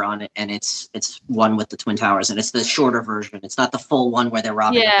code number on it, and it's one with the Twin Towers, and it's the shorter version. It's not the full one where they're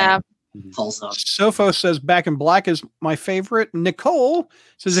robbing. Yeah. Pulls up. Sofo says Back in Black is my favorite. Nicole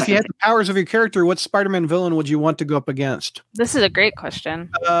says, if you had the powers of your character, what Spider-Man villain would you want to go up against? This is a great question.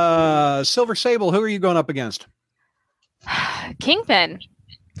 Silver Sable, who are you going up against? Kingpin.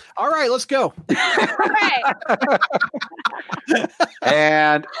 All right, let's go.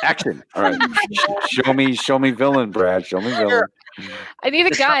 And action. All right. Show me villain, Brad. Show me villain. I need a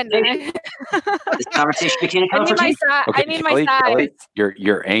gun. This conversation became a conversation. I need my size. Kelly,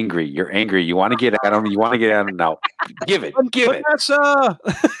 you're angry. You're angry. You want to get at him. You want to get at him now. Give it. Vanessa.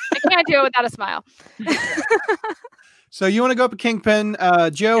 I can't do it without a smile. So you want to go up a Kingpin.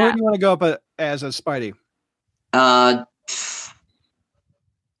 Joe, who do you want to go up as a Spidey? Probably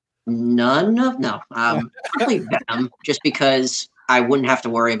Venom, just because I wouldn't have to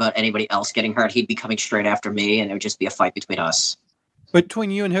worry about anybody else getting hurt. He'd be coming straight after me, and it would just be a fight between us.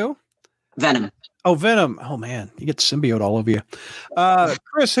 Between you and who? Venom. Oh, Venom. Oh, man. You get symbiote all over you.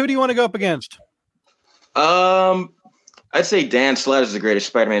 Chris, who do you want to go up against? I'd say Dan Slott is the greatest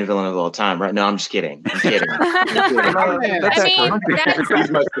Spider-Man villain of all time. Right? No, I'm just kidding. He's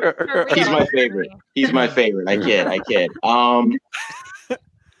my favorite. He's my favorite. I kid.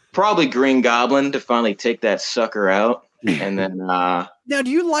 Probably Green Goblin to finally take that sucker out. And then now, do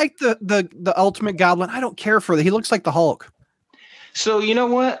you like the Ultimate Goblin? I don't care for that. He looks like the Hulk. So you know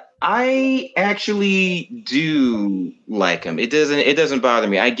what? I actually do like him. It doesn't bother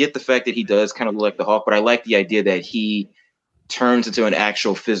me. I get the fact that he does kind of look like the Hulk, but I like the idea that he turns into an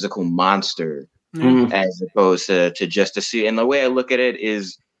actual physical monster as opposed to just a suit. And the way I look at it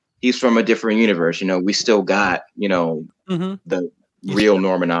is he's from a different universe. We still got, the real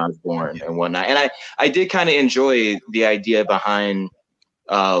Norman Osborn and whatnot. And I did kind of enjoy the idea behind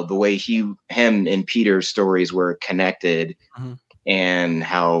the way him and Peter's stories were connected and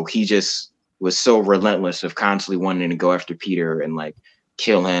how he just was so relentless of constantly wanting to go after Peter and like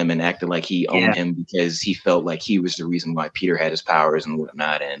kill him and acted like he owned him because he felt like he was the reason why Peter had his powers and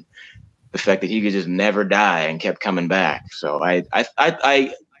whatnot. And the fact that he could just never die and kept coming back. So I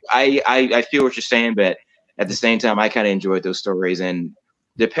feel what you're saying, but at the same time, I kind of enjoyed those stories. And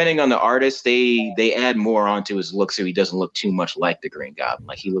depending on the artist, they add more onto his look so he doesn't look too much like the Green Goblin.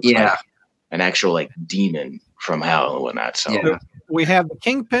 Like he looks like an actual like demon from hell and whatnot. So we have the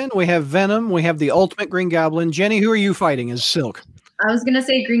Kingpin, we have Venom, we have the Ultimate Green Goblin. Jenny, who are you fighting as Silk? I was gonna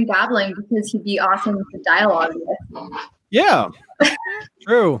say Green Goblin because he'd be awesome with the dialogue with. Yeah.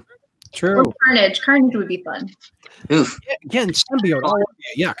 True. Or Carnage. Carnage would be fun. Oof. Yeah, again, symbiote. Oh,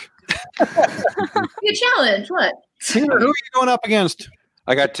 yeah, yuck. Be a challenge. What? Peter, who are you going up against?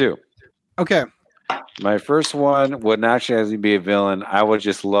 I got 2. Okay. My first one would not actually be a villain. I would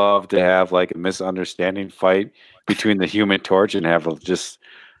just love to have like a misunderstanding fight between the Human Torch and have just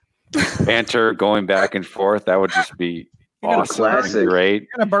banter going back and forth. That would just be awesome and great.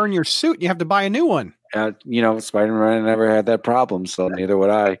 You're going to burn your suit. You have to buy a new one. Spider-Man never had that problem, so neither would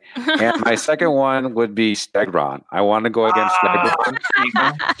I. And my second one would be Stegron. I want to go against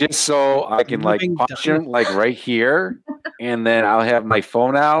Stegron just so I can like punch him like right here, and then I'll have my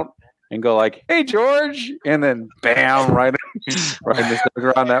phone out and go like, "Hey George," and then bam, right in the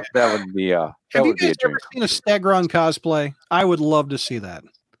Stegron. That would be Have you guys ever seen a Stegron cosplay? I would love to see that.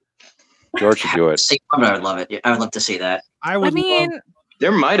 George should do it. I would love it. I would love to see that.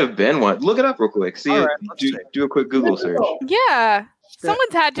 There might have been one. Look it up real quick. Do a quick Google search. Yeah.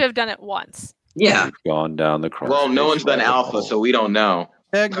 Someone's had to have done it once. Yeah. Gone down the cross. Well, no one's done Alpha, so we don't know.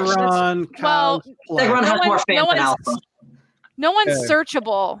 Stegron. Well, Stegron has more fans than Alpha. No one's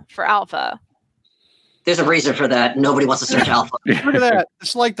searchable for Alpha. There's a reason for that. Nobody wants to search Alpha. Look at that.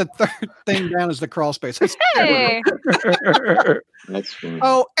 It's like the third thing down is the crawl space. Hey. That's funny.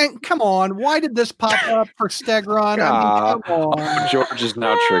 Oh, and come on. Why did this pop up for Stegron? Come on. George is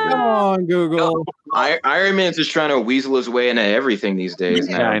now triggered. Come on, Google. Iron Man's just trying to weasel his way into everything these days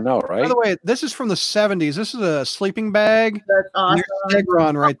now. Yeah, I know, right? By the way, this is from the 70s. This is a sleeping bag. That's awesome. There's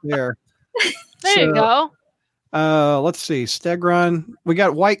Stegron right there. There you go. Let's see. Stegron. We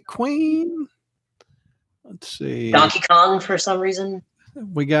got White Queen. Let's see. Donkey Kong for some reason.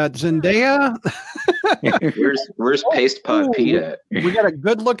 We got Zendaya. Where's Paste Pot Pete at? We got a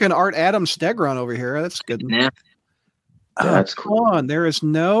good-looking Art Adams Stegron over here. That's good. Yeah. That's cool. Come on. There is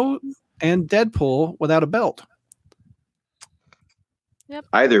and Deadpool without a belt. Yep.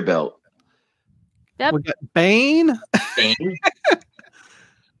 Either belt. Yep. We got Bane.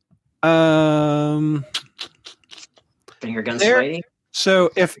 Finger gun Spidey.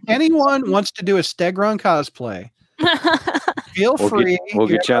 So if anyone wants to do a Stegron cosplay, feel free. We'll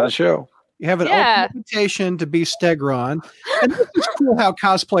get you on the show. You have an open invitation to be Stegron. And this is cool how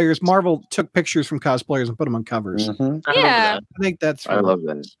cosplayers, Marvel took pictures from cosplayers and put them on covers. Mm-hmm. Yeah. I think that's I love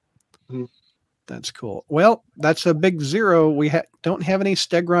that. That's cool. Well, that's a big 0. We don't have any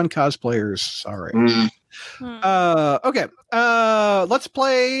Stegron cosplayers. Sorry. Okay. Let's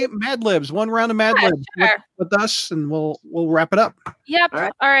play Mad Libs. One round of Mad Libs with us, and we'll wrap it up. Yep.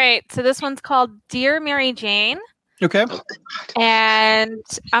 All right. So this one's called Dear Mary Jane. Okay. And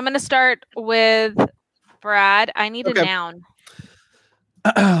I'm going to start with Brad. I need a noun.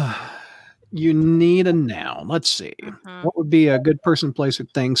 You need a noun. Let's see. What would be a good person, place, or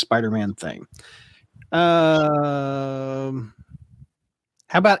thing, Spider-Man thing? How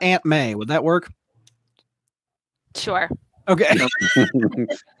about Aunt May? Would that work? Sure. Okay.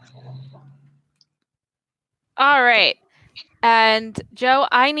 All right. And Joe,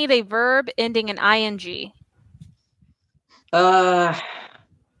 I need a verb ending in ing.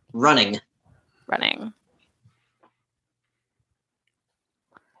 Running. Running.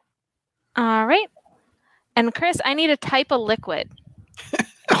 All right. And Chris, I need a type of liquid.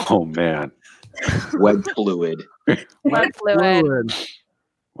 Oh man. Web fluid. Web fluid.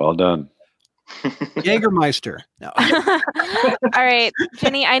 Well done. Jägermeister. No. All right.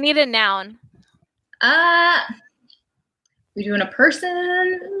 Jenny, I need a noun. We doing a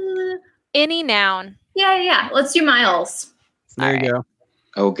person? Any noun. Yeah. Let's do Miles. There you go.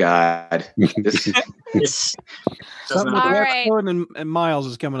 Oh God. Something with Westwood and Miles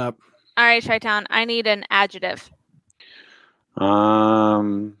is coming up. All right, Chi-Town. I need an adjective.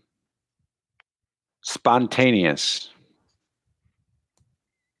 Spontaneous.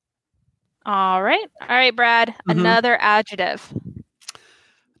 All right, Brad. Another adjective.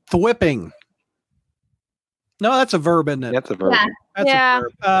 Thwipping. No, that's a verb, isn't it? That's a verb. Yeah. That's a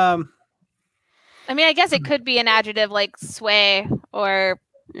verb. I mean, I guess it could be an adjective like sway or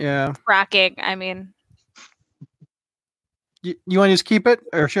cracking. I mean, you want to just keep it,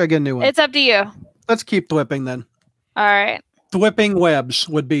 or should I get a new one? It's up to you. Let's keep thwipping then. All right. Thwipping webs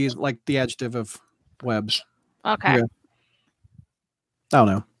would be like the adjective of webs. Okay. Yeah. I don't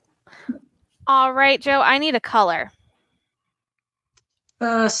know. All right, Joe. I need a color.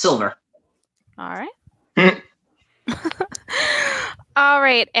 Silver. All right. All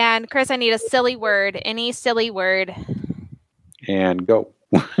right, and Chris, I need a silly word. Any silly word? And go.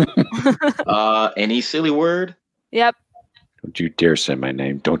 Any silly word? Yep. Don't you dare say my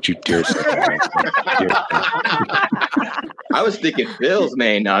name. Don't you dare say my name. I was thinking Bill's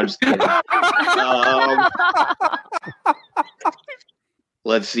name. No, I'm just kidding.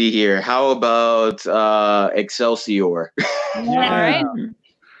 Let's see here. How about Excelsior? All right.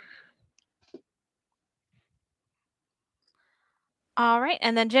 All right,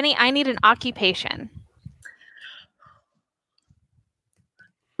 and then Jenny, I need an occupation.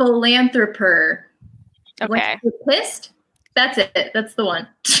 Philanthroper. Okay. Pissed? That's it. That's the one.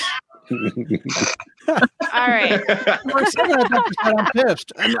 All right. For a second, I thought you said I'm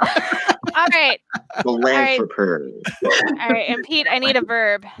pissed. All right. Philanthroper. All right, and Pete, I need a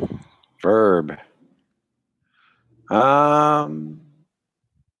verb. Verb.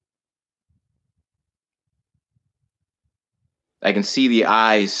 I can see the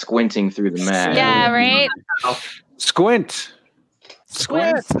eyes squinting through the mask. Yeah, right? Squint.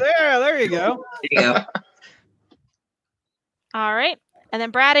 Squint. There you go. There you go. All right. And then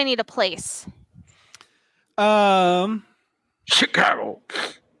Brad, I need a place. Chicago.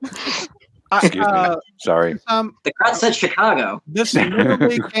 Excuse me. Sorry. The crowd said Chicago. This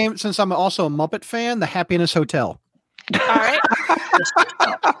literally came, since I'm also a Muppet fan, the Happiness Hotel. All right.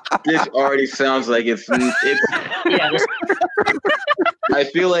 This already sounds like it's Yeah, I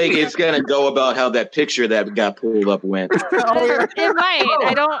feel like it's gonna go about how that picture that got pulled up went. It might.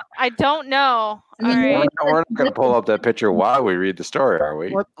 I don't know. All right. We're not going to pull up that picture while we read the story, are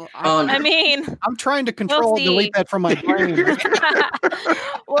we? I mean, I'm trying to control delete that from my brain.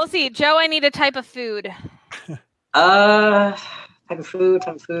 We'll see. Joe, I need a type of food. type of food.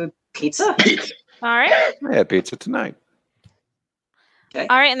 Pizza. All right. I had pizza tonight. Okay.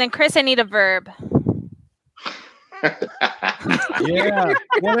 All right, and then Chris, I need a verb. Yeah.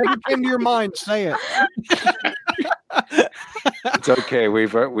 Whatever came to your mind, say it. It's okay. We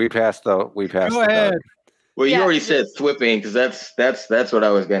passed Go ahead. Well, you Yeah. already said thwipping because that's what I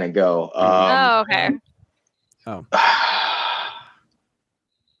was gonna go. Oh, okay.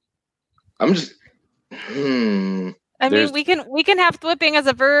 I'm just. I mean, we can have thwipping as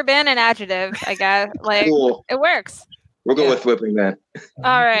a verb and an adjective, I guess. Like, Cool. it works. We'll go with thwipping then.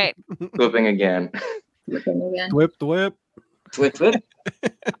 All right. Thwipping again. Whip the whip. Twip.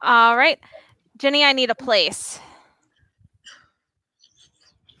 All right. Jenny, I need a place.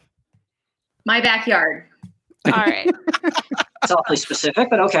 My backyard. All right. It's awfully specific,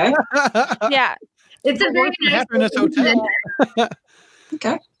 but okay. Yeah. It's a very nice Happiness Hotel.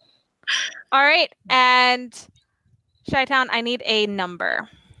 Okay. All right. And Chi-Town, I need a number.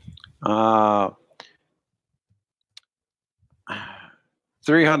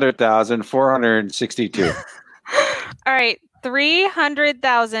 300,462. All right.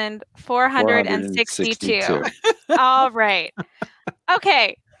 300,462. All right.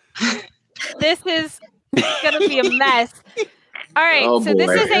 Okay. This is going to be a mess. All right. Oh, so boy.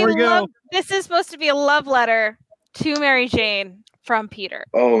 this is supposed to be a love letter to Mary Jane from Peter.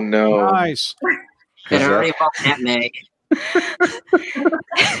 Oh no! Nice. It already bought that Meg.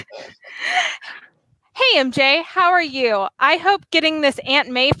 Hey MJ, how are you? I hope getting this Aunt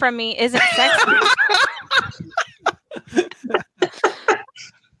May from me isn't sexy.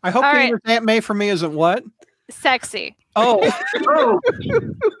 I hope getting this Aunt May for me isn't what? Sexy. Oh.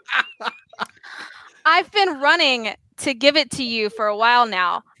 I've been running to give it to you for a while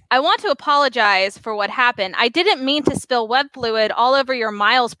now. I want to apologize for what happened. I didn't mean to spill web fluid all over your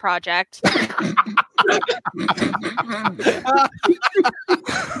Miles project. It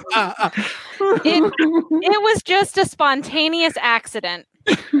was just a spontaneous accident.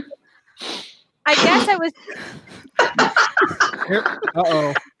 I guess I was...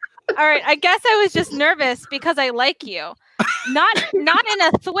 Uh-oh. All right, I guess I was just nervous because I like you. Not in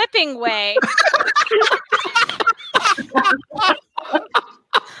a thwipping way.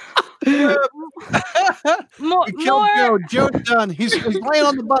 You killed Joe. Joe's done. He's laying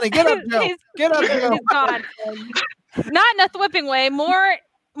on the bunny. Get up, Joe. Get up, Joe. He's gone. Not in a thwipping way. More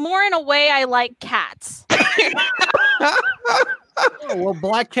in a way I like cats. Oh, well,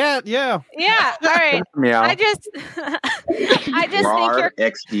 black cat, yeah. Yeah. All right. Meow. I just think you're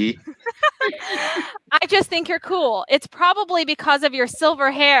XD. I just think you're cool. It's probably because of your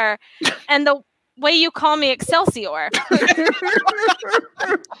silver hair and the way you call me Excelsior.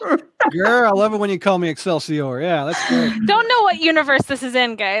 Girl, I love it when you call me Excelsior. Yeah, that's great. Don't know what universe this is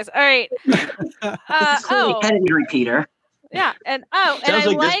in, guys. All right. Kennedy repeater. Yeah, and sounds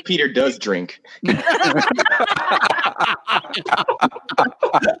like this Peter does drink. That's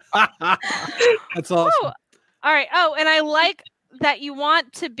awesome. Oh, all right. Oh, and I like that you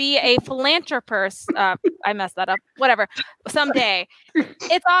want to be a philanthropist. I messed that up. Whatever. Someday.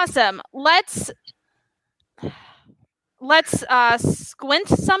 It's awesome. Let's squint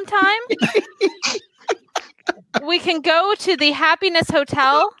sometime. We can go to the Happiness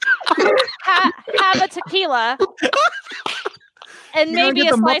Hotel, have a tequila, and maybe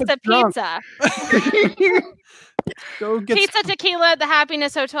a slice of pizza. Go get Pizza, tequila at the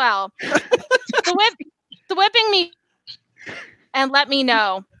Happiness Hotel. The whipping me and let me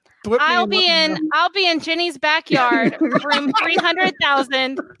know. I'll be in Jenny's backyard, room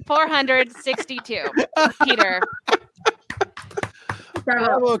 300,462. Peter.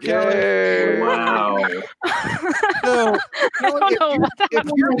 Okay. Wow. So, I don't know what if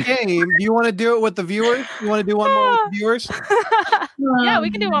you're game, do you want to do it with the viewers? You want to do one more with the viewers? Yeah,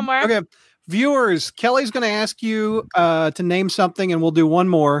 we can do one more. Okay. Viewers, Kelly's going to ask you to name something, and we'll do one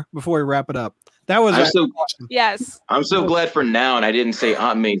more before we wrap it up. That was awesome. Yes. I'm so glad for now, and I didn't say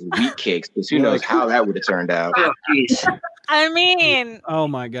Aunt May's wheat cakes, because who knows how that would have turned out. Oh, geez. I mean, oh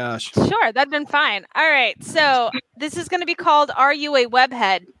my gosh. Sure, that'd been fine. All right, so this is going to be called "Are You a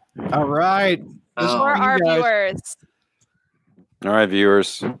Webhead?" All right. For our viewers. All right,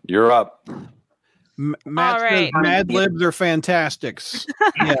 viewers, you're up. Matt All right. says Mad Libs are fantastics.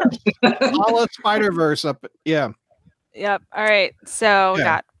 Yeah. All of Spider-Verse up. Yeah. Yep. All right. So Yeah.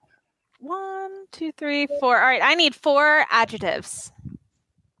 got 1, 2, 3, 4. All right. I need 4 adjectives.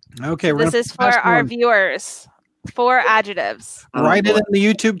 Okay. This is for our viewers. 4 adjectives. Write it in the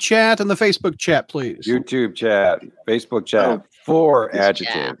YouTube chat and the Facebook chat, please. YouTube chat, Facebook chat, 4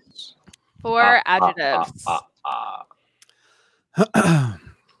 adjectives. 4 adjectives.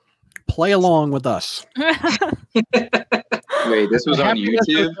 Play along with us. Wait, this was on Happiness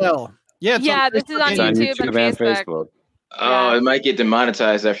YouTube? Hotel. Yeah, it's Yeah, on this is Facebook on It's on YouTube and Facebook. Oh, it might get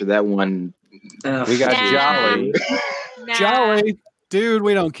demonetized after that one. We got Nah. Jolly. Nah. Jolly. Dude,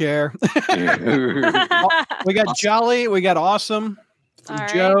 we don't care. We got Jolly. We got Awesome from All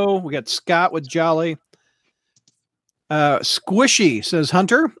right. Joe. We got Scott with Jolly. Squishy says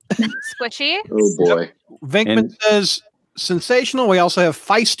Hunter. Squishy. Oh boy. Venkman And- says Sensational. We also have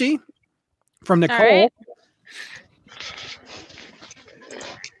Feisty from Nicole. right.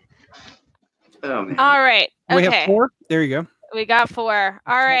 Oh, man. All right. We Okay. have 4. There you go. We got 4.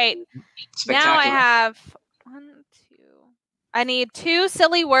 All right. Now I Spectacular. have 1, 2. I need 2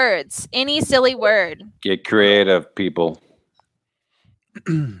 silly words. Any silly word. Get creative, people.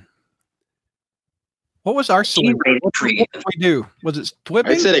 What was our solution? G-rated What creative. did we do? Was it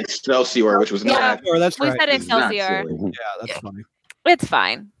Twipping? I said Excelsior, which was Yeah. not. Or that's We right. said it's not Excelsior. silly. Yeah, that's funny. It's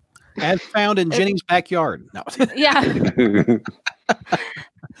fine. As found in Jenny's backyard. No. Yeah.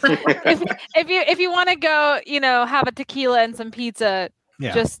 if you want to go, have a tequila and some pizza,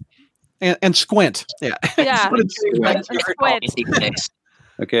 Yeah. just and squint. Yeah. yeah. Squint. Squint.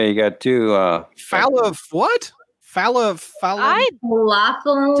 Okay, you got 2. Foul what? Foul. I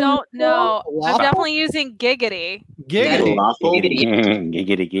Falafel. don't know. I'm Falafel? definitely using giggity. Giggity.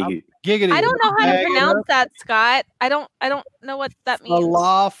 Giggity. Giggity. I don't know how to Okay. pronounce that, Scott. I don't know what that means.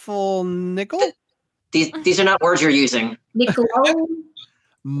 Falafel nickel? These are not words you're using. Nickelodeon.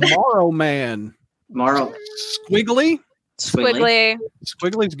 Morrow man. Marl. Squiggly? Squiggly.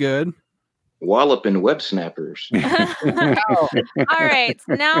 Squiggly's good. Wallop and web snappers. All right.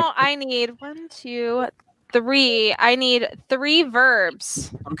 So now I need 1, 2, 3. I need 3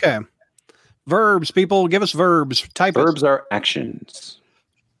 verbs. Okay. Verbs, people. Give us verbs. Type it. Verbs are actions.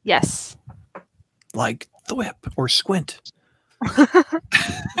 Yes. Like thwip or squint.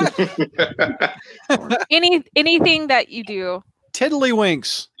 Anything that you do.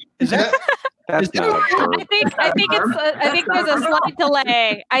 Tiddlywinks. Is that? That's Is that- not a verb. I think there's a slight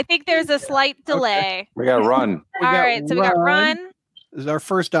delay. I think there's a slight delay. We got run. We All got right, so we got run. Is our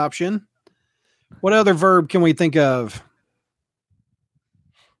first option. What other verb can we think of?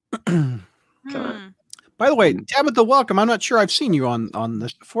 By the way, Tabitha, welcome. I'm not sure I've seen you on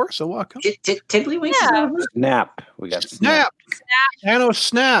this before, so welcome. Tiddlywinks? Yeah. Snap. We got Snap. Nano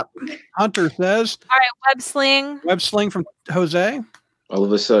snap. Hunter says. All right, web sling. Web sling from Jose. All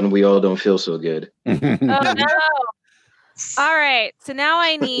of a sudden, we all don't feel so good. Oh no. All right, so now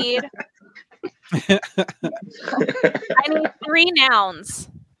I need 3 nouns.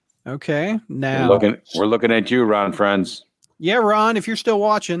 Okay. We're Now. looking at you, Ron, friends. Yeah, Ron, if you're still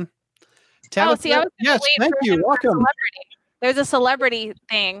watching. Tabitha, See, I was gonna yes, wait thank for you. him for Welcome. celebrity. There's a celebrity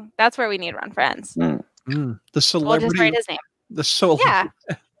thing. That's where we need run friends. The We'll celebrity. just write his name. The soul. Yeah.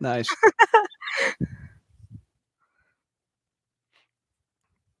 Nice.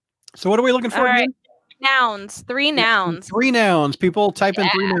 So what are we looking for? All right. Nouns. 3 nouns. 3 nouns. People type in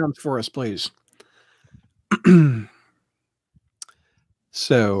 3 nouns for us, please.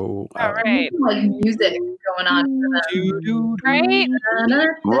 So, all right. Like music going on. Right?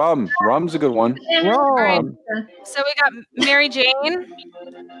 Rum's a good one. Rum. Right. So we got Mary Jane.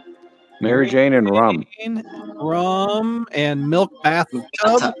 Mary Jane and rum. Rum and milk bathtub.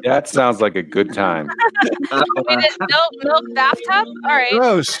 That sounds like a good time. We did milk bathtub. All right.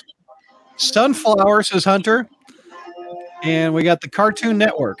 Gross. Sunflower, says Hunter. And we got the Cartoon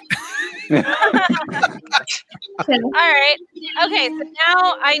Network. All right. Okay, so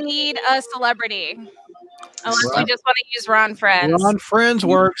now I need a celebrity. Unless we just want to use Ron Friends. Ron Friends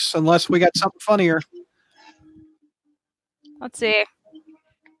works, unless we got something funnier. Let's see.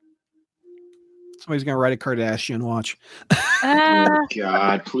 Somebody's gonna write a Kardashian. Watch.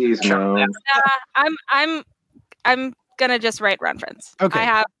 God, please no. I'm gonna just write Ron Friends.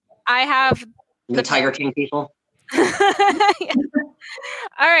 Okay. I have the Tiger King people.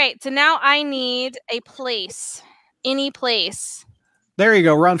 All right, so now I need a place. Any place. There you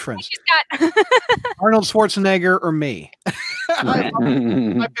go, Ron Friends. Got Arnold Schwarzenegger or me. I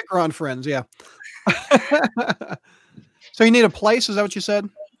pick Ron Friends, yeah. So you need a place, is that what you said?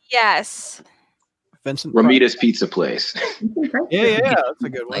 Yes. Vincent Ramita's Pizza Place. Yeah, that's a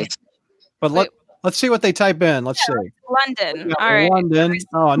good one. But let's see what they type in. Let's see. London. All right. London.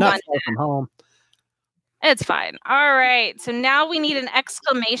 Oh, not far from home. It's fine. All right. So now we need an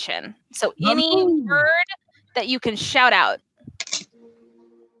exclamation. So any word that you can shout out.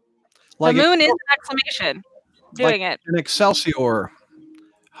 Like the moon is an exclamation. Doing like it. An Excelsior.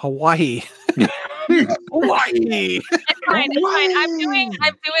 Hawaii. Hawaii. It's fine. I'm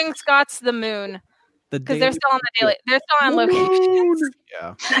doing Scott's the moon. Because they're still on the daily. They're still on location.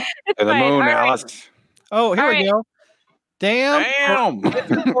 Yeah. The moon, Alice. Right. Oh, here we go. Damn.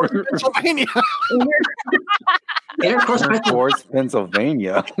 Pennsylvania. Intercourse,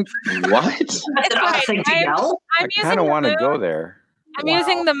 Pennsylvania. What? I kind of want to go there. I'm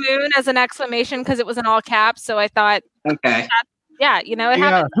using the moon as an exclamation because it was in all caps. So I thought, okay. It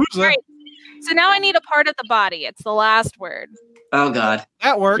happened. Right. So now I need a part of the body. It's the last word. Oh, God.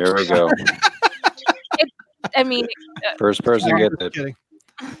 That works. There we go. First person get it.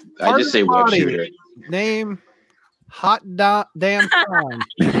 I just say web shooter. Name. Hot damn time.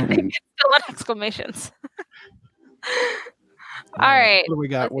 It's still on exclamations. All right. What do we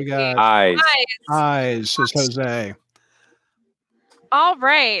got? We got eyes, says Jose. All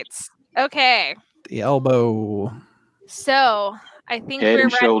right. Okay. The elbow. So I think head we're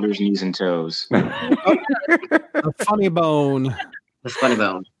and ready. Shoulders, knees and toes. The funny bone. The funny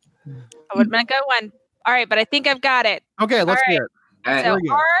bone. I would have been a good one. All right, but I think I've got it. Okay, let's hear it. All right. So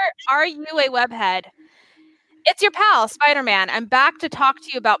are you a webhead? It's your pal, Spider-Man. I'm back to talk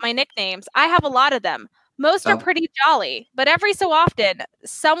to you about my nicknames. I have a lot of them. Most are pretty jolly, but every so often,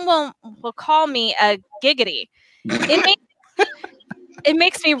 someone will call me a giggity. It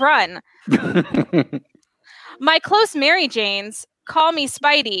makes me run. My close Mary Janes call me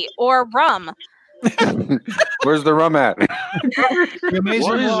Spidey or Rum. Where's the rum at? Where is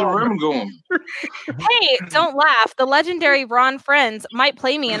the rum going? Hey, don't laugh. The legendary Ron Friends might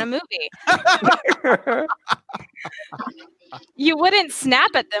play me in a movie. You wouldn't snap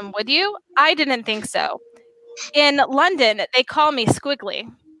at them, would you? I didn't think so. In London, they call me Squiggly.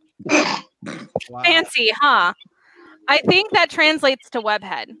 Wow. Fancy, huh? I think that translates to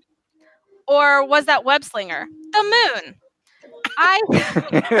webhead. Or was that web slinger? The moon. I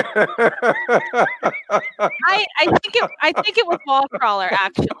think it was wall crawler,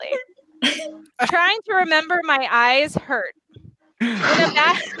 actually. Trying to remember, my eyes hurt.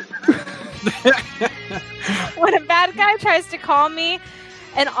 When a bad guy tries to call me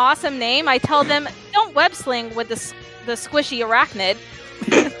an awesome name, I tell them, don't web sling with the squishy arachnid.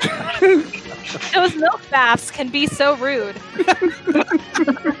 Those milk baths can be so rude.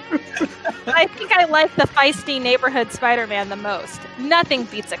 I think I like the feisty neighborhood Spider-Man the most. Nothing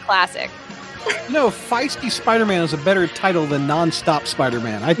beats a classic. No, Feisty Spider-Man is a better title than Non-Stop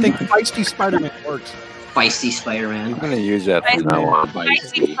Spider-Man. I think Feisty Spider-Man works. Feisty Spider-Man. I'm going to use that from now on.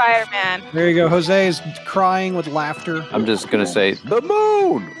 Feisty Spider-Man. There you go. Jose is crying with laughter. I'm just going to say, the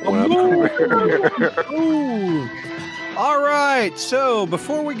moon! Ooh. All right. So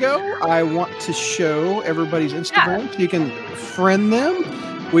before we go, I want to show everybody's Instagram so you can friend them.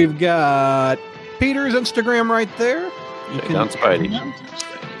 We've got Peter's Instagram right there. Check out Spidey.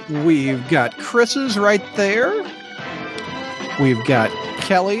 We've got Chris's right there. We've got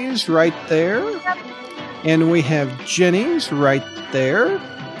Kelly's right there. And we have Jenny's right there.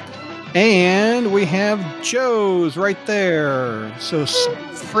 And we have Joe's right there. So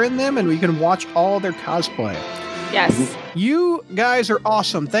friend them and we can watch all their cosplay. Yes. You guys are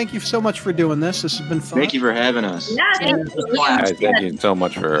awesome. Thank you so much for doing this. This has been fun. Thank you for having us. Yeah, thank you. Guys, thank you so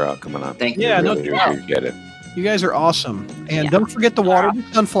much for coming on. Thank you. Yeah, no Really doubt. appreciate it. You guys are awesome. And don't forget the water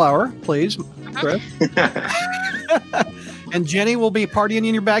sunflower, please, Chris. And Jenny will be partying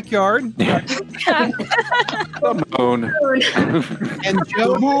in your backyard. The moon. And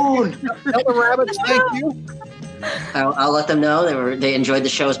Joe, tell the rabbits thank you. I'll let them know they enjoyed the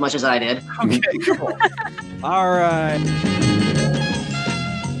show as much as I did. Okay, cool. All right.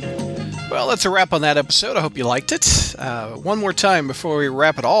 Well, that's a wrap on that episode. I hope you liked it. One more time before we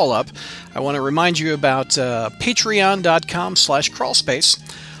wrap it all up, I want to remind you about patreon.com/crawlspace.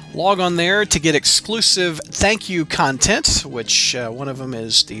 Log on there to get exclusive thank you content, which one of them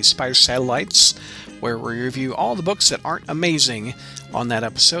is the Spider Satellites, where we review all the books that aren't amazing on that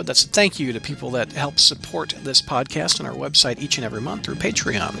episode. That's a thank you to people that help support this podcast on our website each and every month through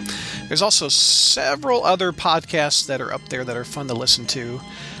Patreon. There's also several other podcasts that are up there that are fun to listen to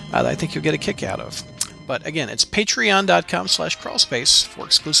that I think you'll get a kick out of. But again, it's patreon.com/crawlspace for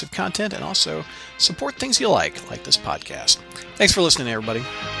exclusive content and also support things you like this podcast. Thanks for listening, everybody.